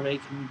ant larvae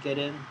can get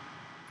in.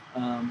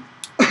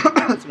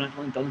 So not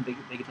only doesn't they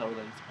can tell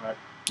related apart.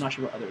 I'm not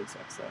sure about other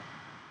insects though.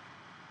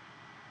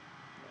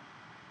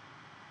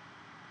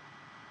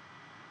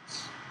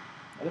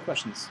 Yeah. Other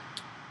questions?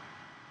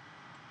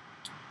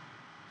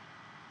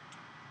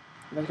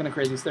 That's kind of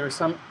crazy. So there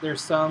are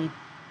some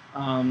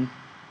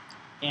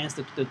ants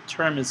that the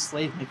term is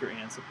slave maker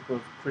ants. So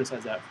people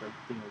criticize that for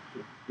being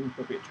an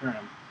appropriate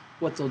term.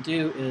 What they'll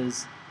do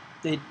is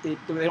they don't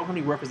have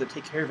any workers that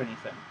take care of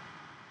anything.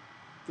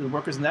 The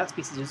workers in that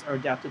species are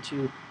adapted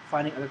to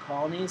finding other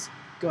colonies,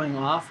 going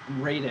off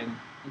and raiding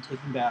and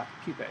taking back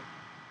pupae.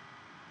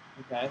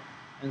 Okay,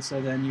 and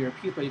so then you're a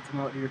pupa, you come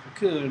out of your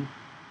cocoon,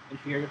 and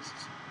here,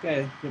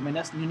 okay, you have my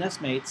new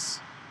nest mates.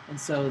 And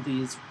so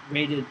these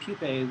raided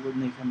pupae, when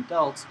they become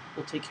adults,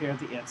 will take care of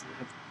the ants that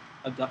have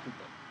abducted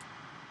them.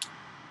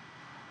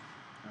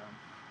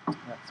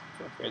 That's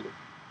crazy.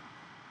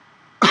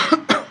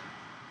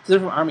 It's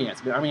different from army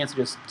ants. The army ants are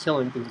just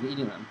killing things and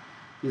eating them.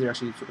 These are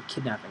actually sort of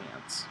kidnapping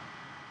ants.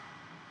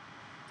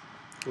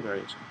 Cool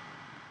variation.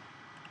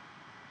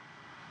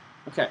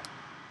 Okay.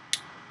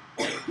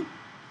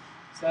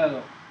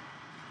 So,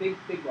 fig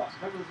wasps.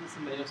 Remember this is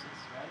symbiosis,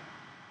 right?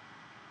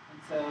 And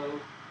so,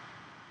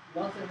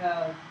 we also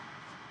have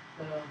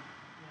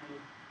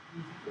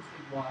these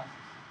fig wasps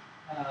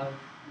have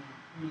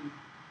three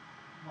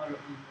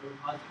moderately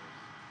ovipositors.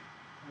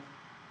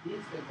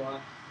 These fig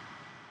wasps,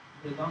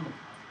 they're long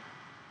ovipositor.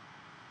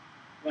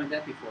 What might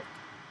that be for?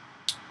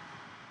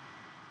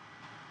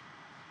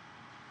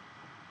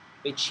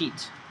 They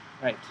cheat,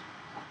 right?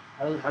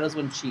 How does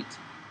one cheat?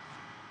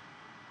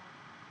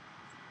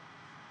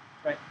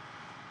 Right.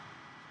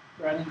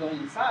 Rather than going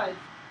inside,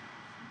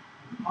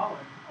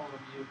 pollen all over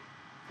you,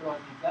 fill out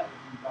the that way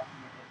and dropping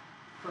your egg.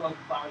 Fill out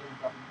the flowers and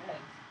dropping your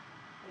eggs,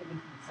 they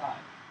come from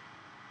inside.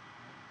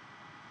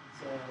 And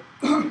so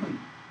you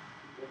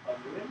go by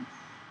your in,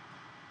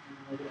 and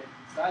then later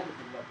inside they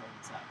go up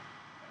inside.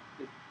 Right?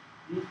 Because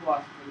these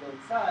wasps, when they go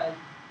inside,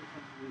 they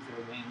tend to lose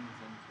their wings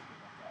and stuff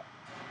like that.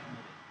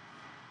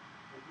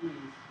 But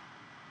these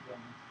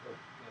don't go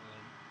together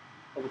and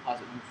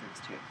ovipositor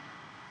nutrients too.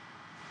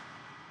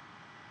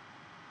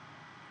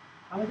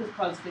 How would this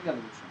cause fig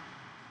evolution?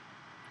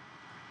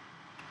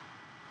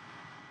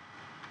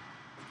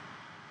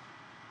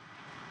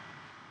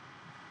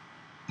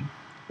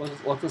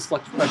 What's the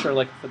selective pressure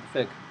like for the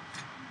fig?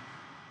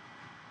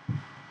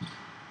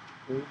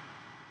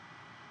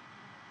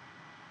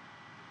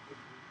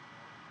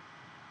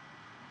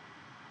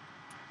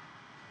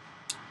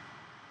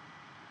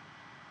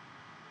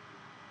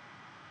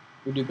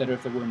 We'd do better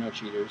if there were no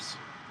cheaters,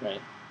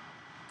 right?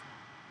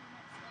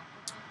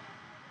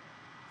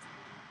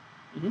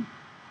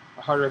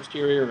 A harder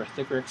exterior or a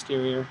thicker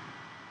exterior.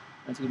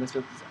 And so you must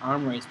have this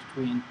arm race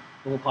between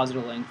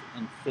ovipositor length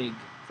and fig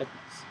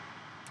thickness.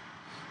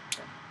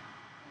 Okay.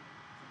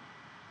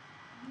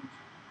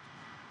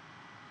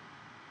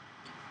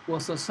 Well,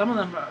 so some of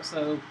them are,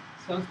 so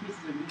some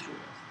species are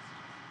mutualists,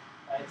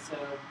 right? So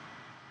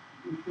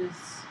with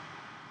this,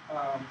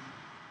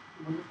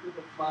 when this group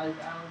flies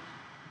out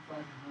and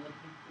flies another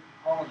fig to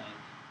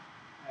pollinate,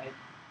 right?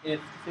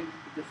 If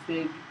the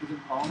fig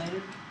isn't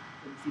pollinated,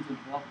 then the seeds will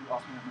develop and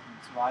also have nothing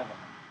to survive on.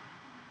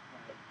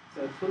 Right? So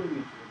it's sort of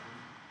mutualism.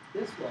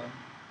 This one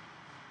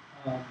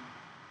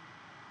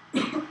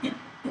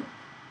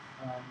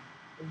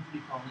doesn't do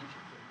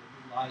pollination, so it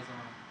relies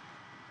on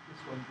this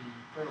one being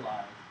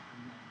fertilized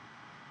and then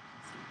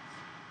some seeds.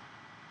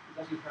 It's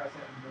actually a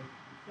parasite on both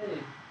the fig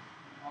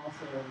and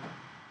also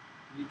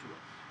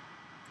mutualist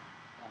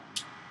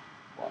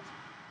wasp.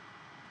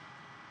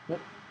 Yep.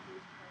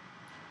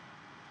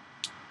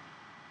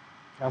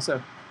 How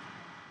so?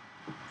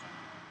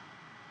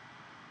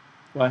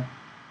 Why?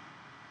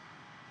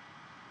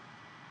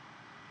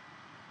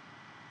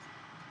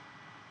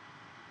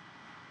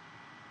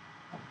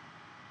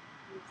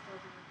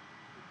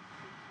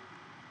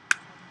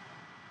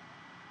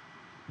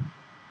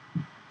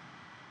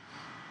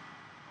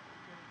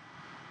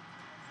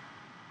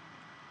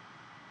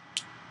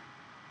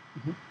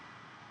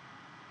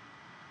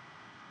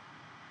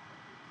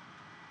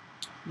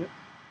 Yep.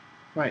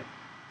 Right.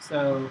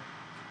 So,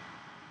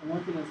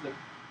 one thing is that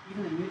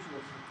even the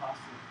mutualists are cost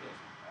of the fig.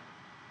 Right?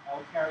 I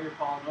will carry your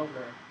pollen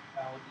over. I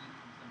will eat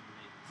from some of your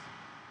babies,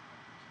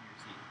 from your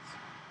seeds.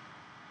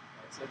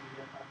 Okay. So if you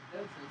get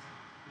apoptosis,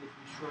 you have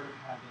to be short of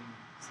having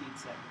seed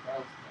set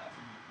regardless of that,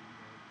 and you have to be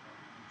very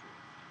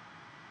mutualist.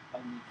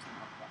 Unleaf some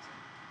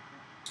outcrossing.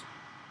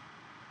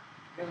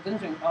 Okay. What's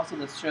interesting also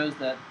this shows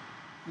that,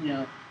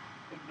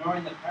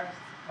 ignoring the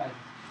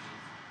parasitizing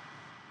species,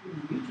 even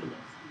the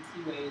mutualists, you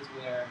see ways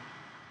where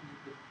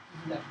this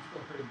is actually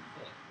still hurting the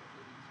fig, but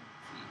still eating some of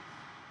the seeds.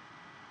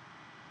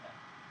 Yeah.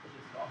 It's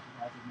just also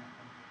rising that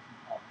from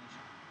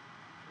pollination.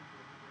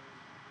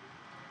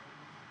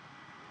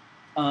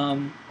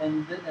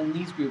 And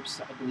these groups,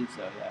 I believe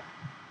so, yeah.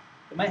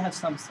 They might have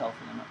some self,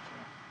 and I'm not sure.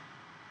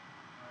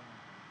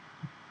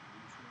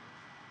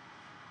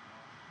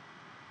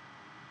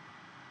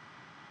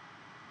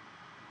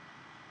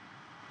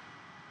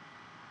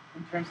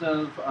 In terms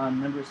of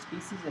number of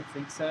species, I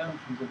think so.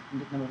 In terms of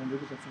number of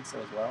individuals, I think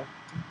so as well.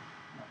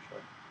 I'm not sure.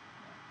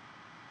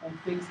 Yeah. And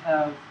figs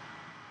have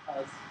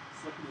a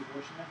selective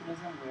abortion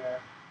mechanism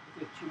where if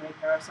you have too many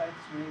parasites,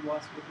 too many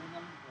wasps within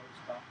them, they'll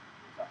stop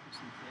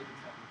producing the fig and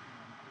stop working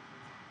on other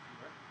things that can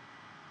work.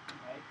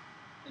 Right?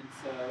 And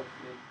so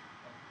fig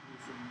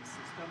is in the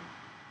system.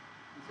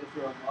 And so if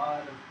there are a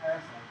lot of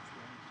parasites,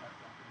 then you start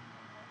dropping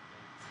more and more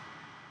figs.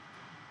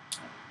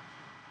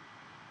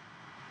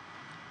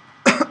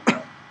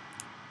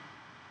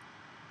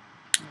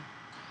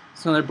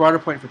 So another broader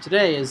point for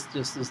today is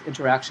just this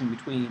interaction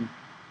between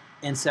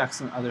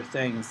insects and other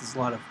things. There's a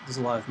lot of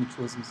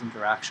mutualisms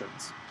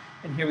interactions,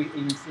 and here we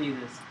even see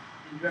this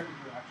indirect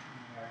interaction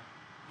where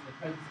the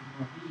presence of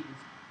more bees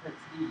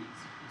hurts these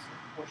is a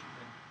proportion of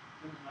them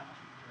really not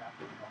actually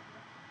interacting at all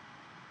directly.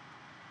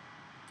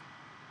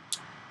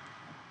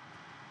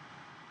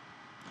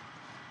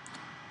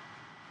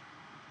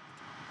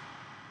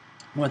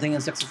 One thing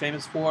insects are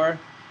famous for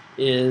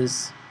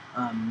is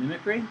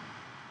mimicry.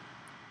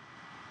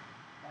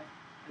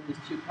 There's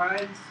two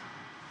kinds,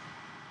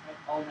 right,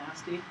 all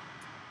nasty,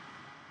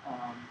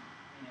 and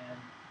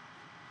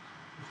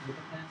look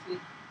nasty.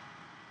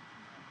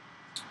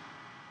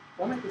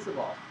 Why might this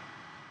evolve?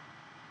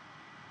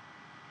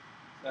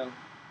 So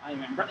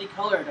I'm brightly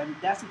colored. I'm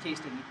nasty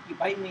tasting. You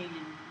bite me, and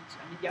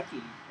I'm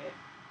yucky. Okay,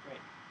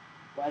 great.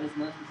 Why does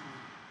none of this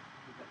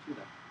do that to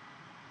them?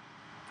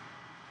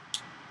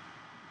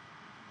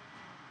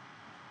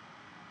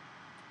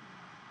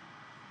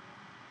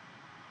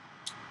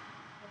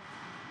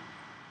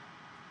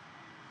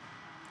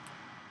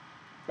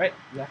 Right,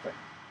 exactly.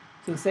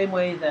 So the same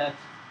way that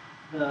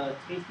the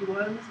tasty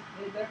ones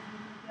get better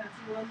from the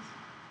nasty ones,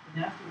 the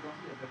nasty ones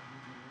also get better from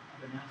the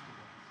other nasty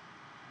ones.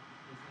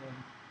 Because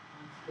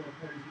once the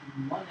predator's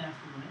eating one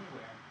nasty one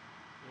anywhere,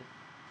 it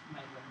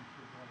might let them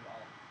to avoid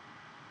all of them.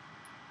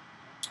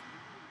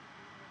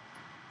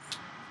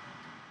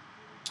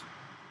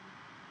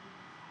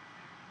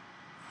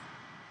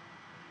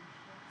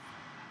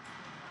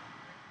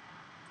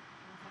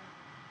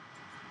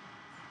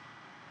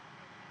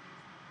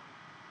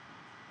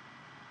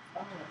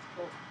 Oh, that's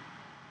cool.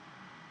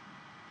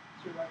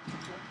 Sure, right.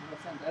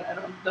 Makes sense. I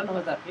don't know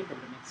about that paper,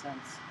 but it makes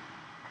sense.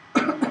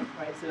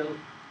 Right, so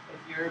if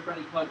you're a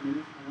brightly colored move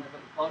and another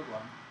brightly colored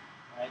one,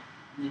 right,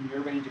 and then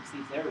your range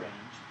exceeds their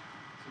range,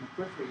 so in the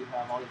periphery you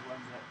have all these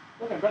ones that,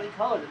 look, I'm brightly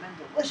colored and then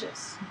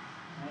delicious,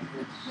 right,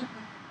 which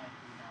might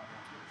be not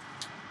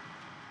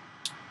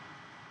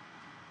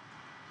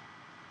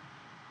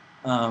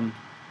accurate.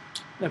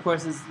 And of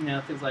course, there's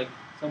things like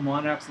some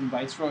monarchs and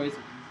viceroys.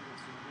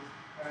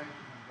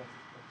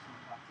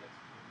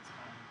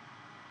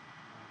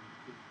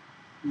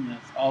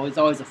 It's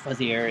always a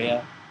fuzzy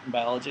area in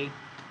biology.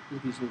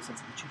 It gives you a sense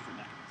of the two different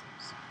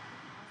mechanisms.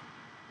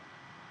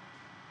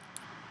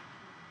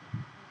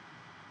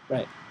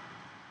 Right.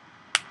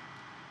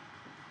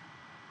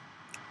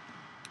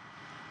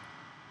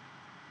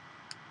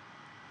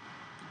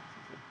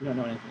 You don't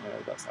know anything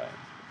really about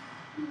science.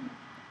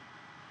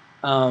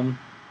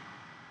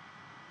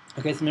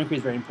 Okay, so mimicry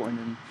is very important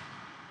in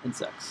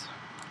insects.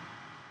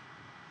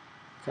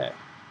 Okay.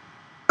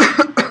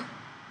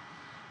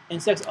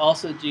 Insects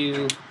also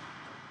do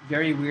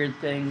very weird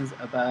things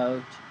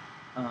about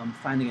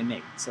finding a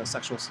mate, so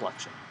sexual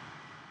selection.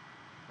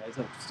 Okay,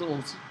 so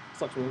still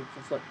sexual,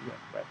 yeah,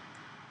 right.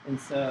 And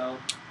so,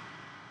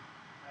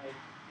 right,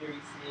 here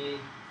we see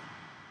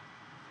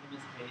in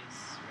this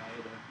case, right,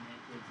 of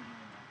nakeds and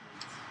human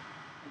methods.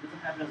 It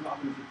doesn't happen as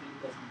often as you think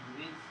it does in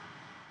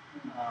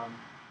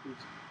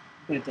movies,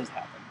 but it does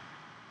happen.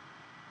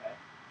 Okay.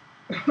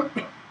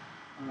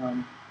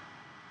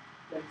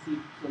 Let's see,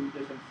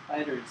 there's some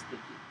spiders that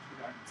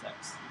are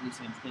insects. They do the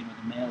same thing, where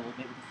the male will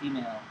mate with the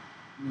female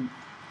and then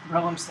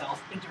throw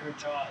himself into her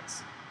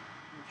jaws.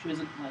 And if she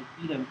doesn't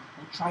beat him,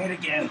 he'll try it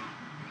again.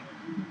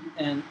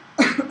 And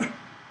so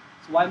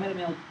why might a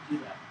male do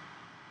that?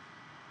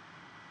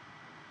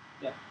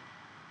 Yeah.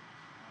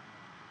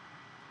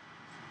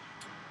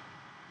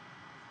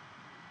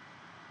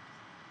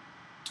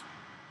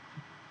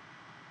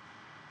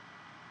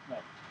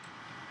 Right.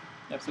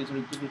 Yep, so he's sort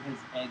of giving his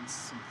eggs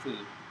some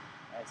food.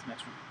 Right, some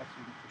extra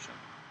nutrition.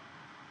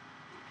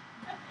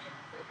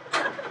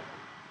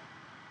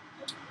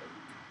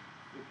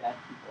 You're bad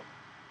people.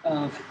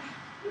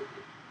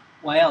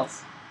 Why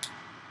else?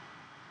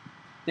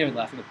 They were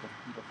laughing at the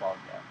people falling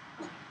down.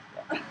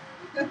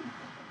 Yeah.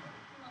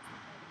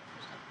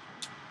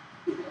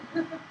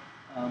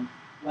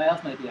 Why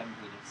else might it be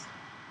advantageous?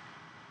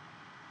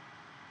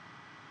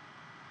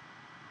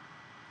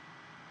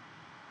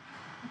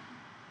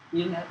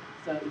 Even it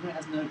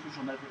has no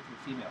nutritional benefit for the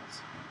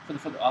females,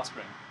 for the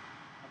offspring.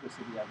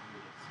 Obviously, be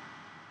advantageous.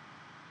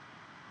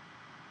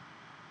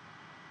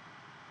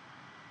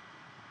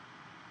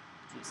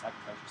 So you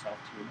sacrifice yourself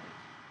to your mate.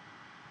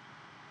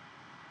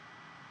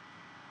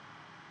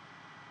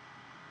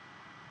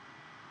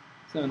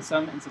 So in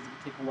some instances,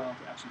 it can take a while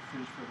to actually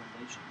finish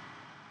fertilization.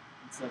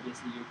 And so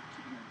basically, you're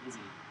keeping them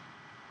busy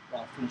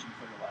while finishing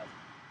fertilizing.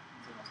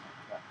 And so that's not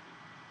attractive.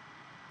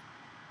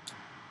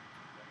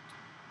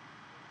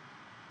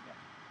 Yeah.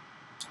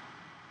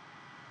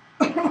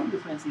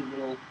 Just fancy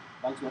little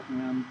bugs walking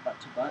around butt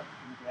to butt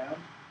on the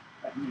ground,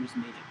 right? And they're just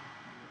mating.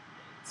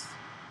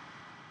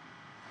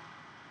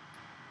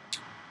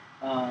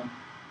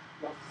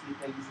 You also see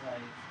things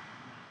like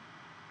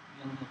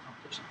male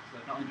competition. So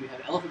not only do we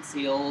have elephant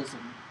seals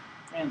and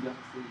trans, we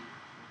also see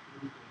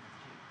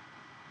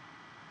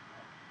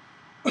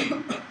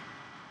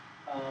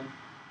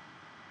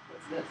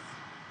what's this?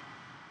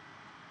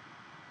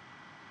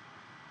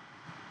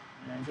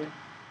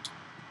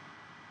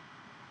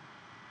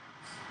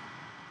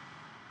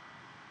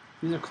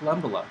 These are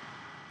columbella.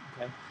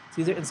 Okay, so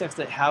these are insects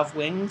that have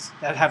wings,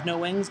 that have no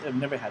wings, and have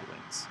never had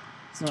wings.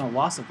 It's not a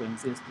loss of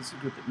wings. This is a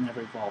group that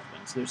never evolved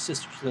wings. So they're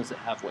sisters to those that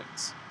have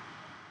wings.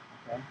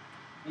 Okay,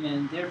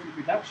 and their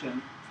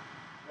reproduction,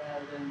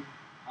 rather than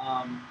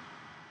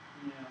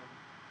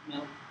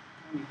male,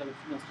 when you have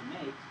females to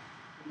mate,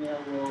 the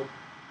male will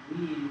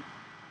leave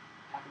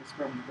half of the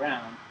sperm on the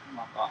ground and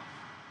walk off.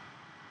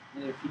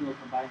 And the other female will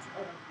come by and say,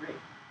 "Oh, that's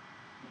great,"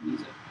 and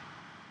use it.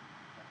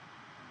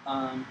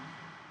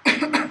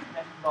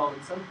 That's involved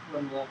in some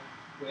columbella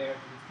where the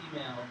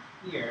female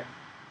here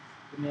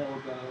the male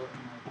will go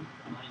in like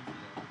a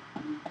minefield.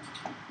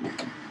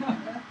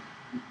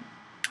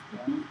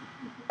 Yeah.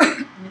 And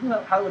you think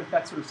about how it would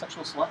affect sort of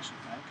sexual selection,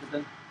 right? Because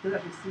then you don't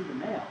actually see the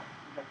male,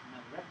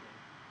 directly.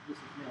 This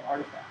is male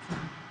artifact.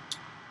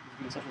 There's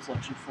being sexual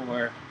selection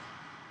for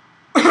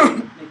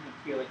making it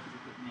appear like he's a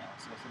good male,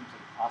 so some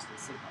sort of positive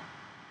signal.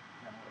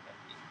 I don't know what that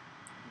means.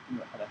 Think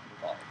about how that could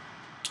evolve.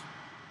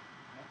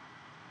 Okay.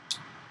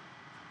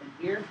 And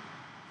here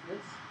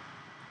is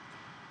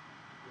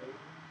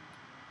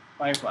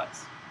fireflies.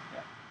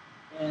 Yeah.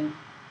 And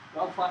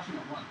they're all flashing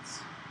at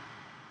once.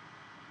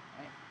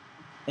 Right?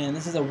 And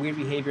this is a weird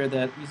behavior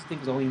that we used to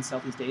think was only in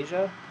Southeast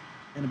Asia.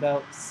 And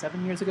about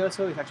 7 years ago or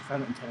so, we've actually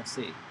found it in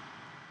Tennessee.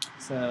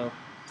 So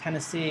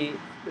Tennessee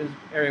is an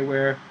area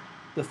where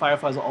the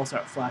fireflies will all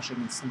start flashing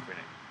in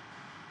synchrony.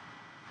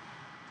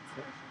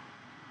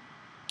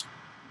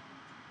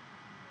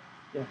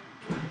 Yeah.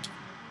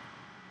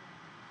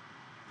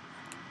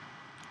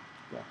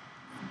 Yeah.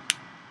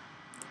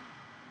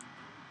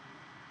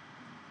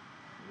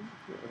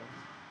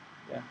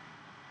 Yeah.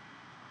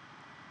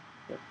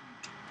 Yep.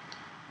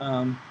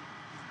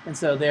 And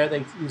so there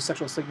they use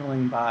sexual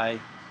signaling by,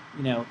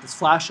 this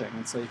flashing,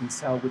 and so you can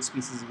tell which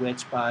species is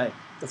which by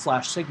the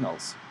flash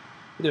signals.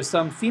 But there's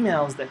some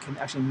females that can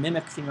actually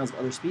mimic females of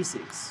other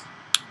species,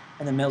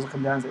 and the males will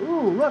come down and say,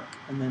 "Ooh, look,"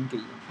 and then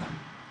get eaten.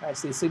 Right,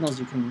 so these signals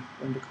you can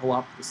learn to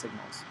co-opt the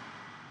signals.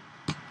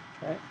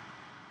 Okay.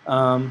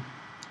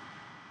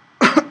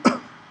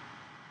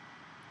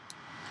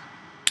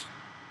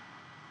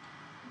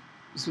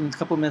 Just in a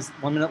couple of minutes,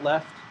 1 minute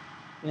left.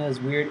 There's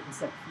weird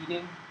insect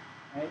feeding,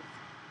 right?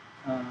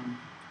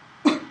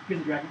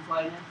 Here's a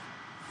dragonfly again.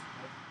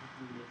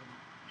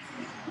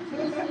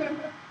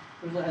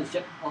 It has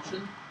jet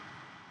propulsion,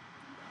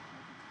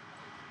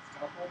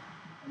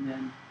 and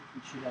then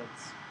you can shoot out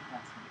its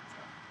massive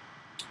stuff.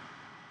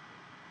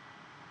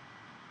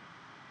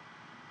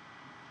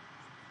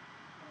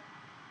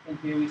 And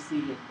here we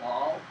see a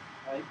gall,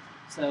 right?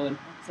 So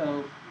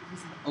this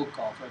is oak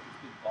galls, right?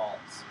 These big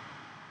balls.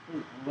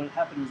 And what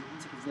happens is the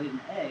insect is laid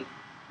an egg,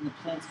 and the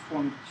plants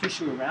form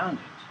tissue around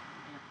it,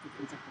 and the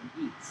insect then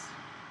eats,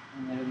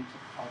 and then the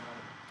insect falls out of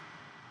it.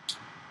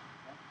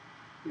 Okay.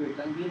 Here are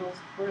dung beetles,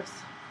 of course.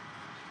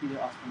 Feed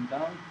their offspring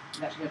dung.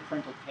 They actually have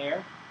parental care.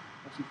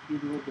 They actually feed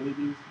the little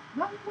babies.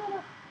 Mama.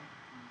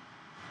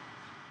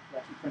 They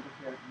actually parental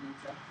care in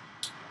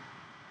insects.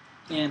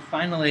 And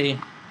finally,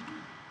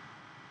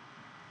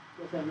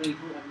 we also have really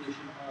cool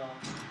evolution of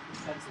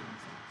defensive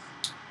insects.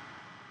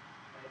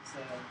 Right,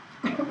 so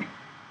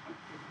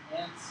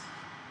ants,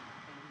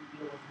 and we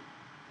deal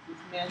with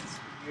from ants.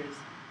 Here's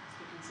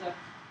stick insect.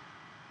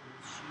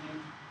 There's sheen,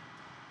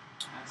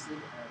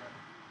 acid,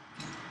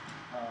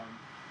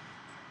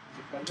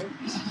 the predator.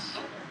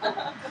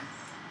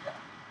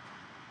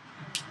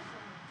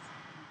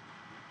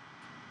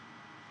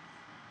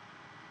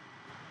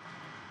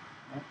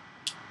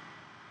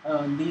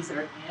 These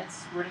are ants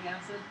squirting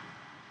acid.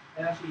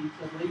 And actually,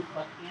 the way you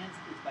collect ants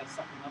is by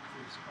sucking up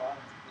their straw as a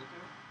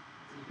filter.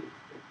 So you get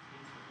the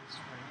taste of their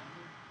squirting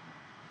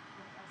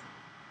acid.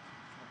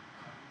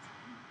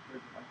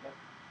 Birds like that.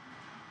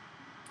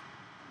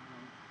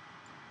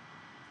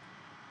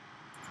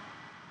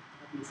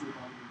 Obviously,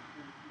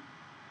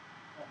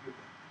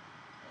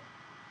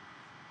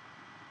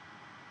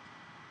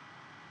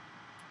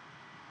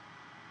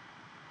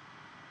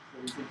 so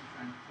these things are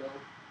trying to kill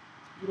this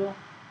beetle.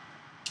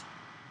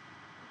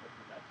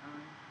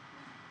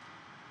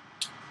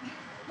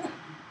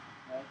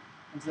 Right?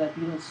 And so that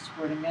beetle is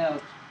squirting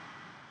out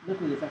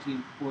liquid that's actually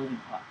boiling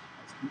hot.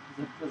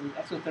 There's an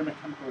exothermic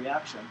chemical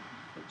reaction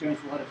that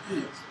generates a lot of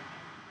heat.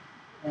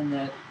 And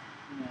that,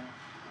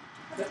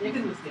 but you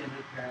can withstand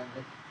it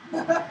apparently.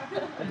 You'll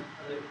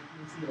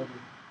see all the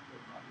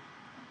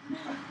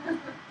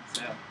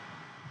so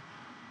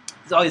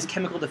there's all these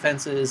chemical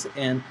defenses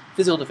and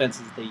physical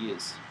defenses that they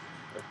use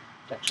for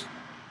protection.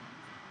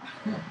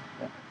 Yeah.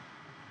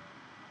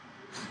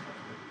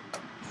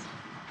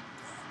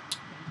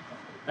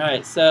 All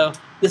right, so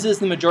this is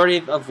the majority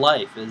of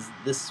life, is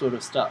this sort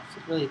of stuff. So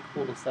it's really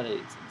cool to study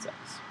these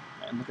insects.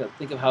 Right, and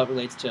think of how it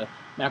relates to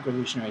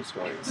macroevolutionary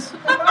stories.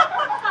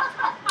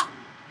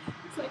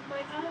 It's like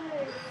my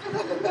eyes.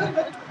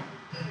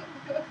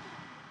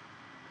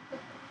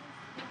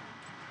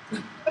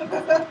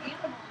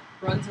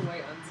 Runs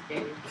away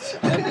unscathed. So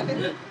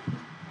funny.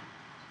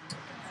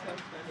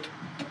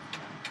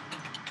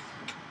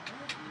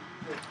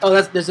 Oh,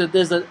 there's a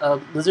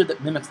lizard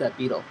that mimics that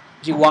beetle.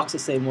 She walks the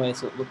same way,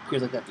 so it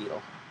appears like that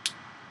beetle.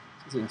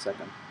 See in a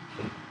second.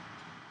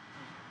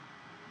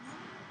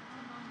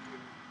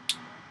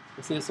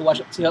 So watch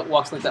it. See how it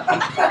walks like that.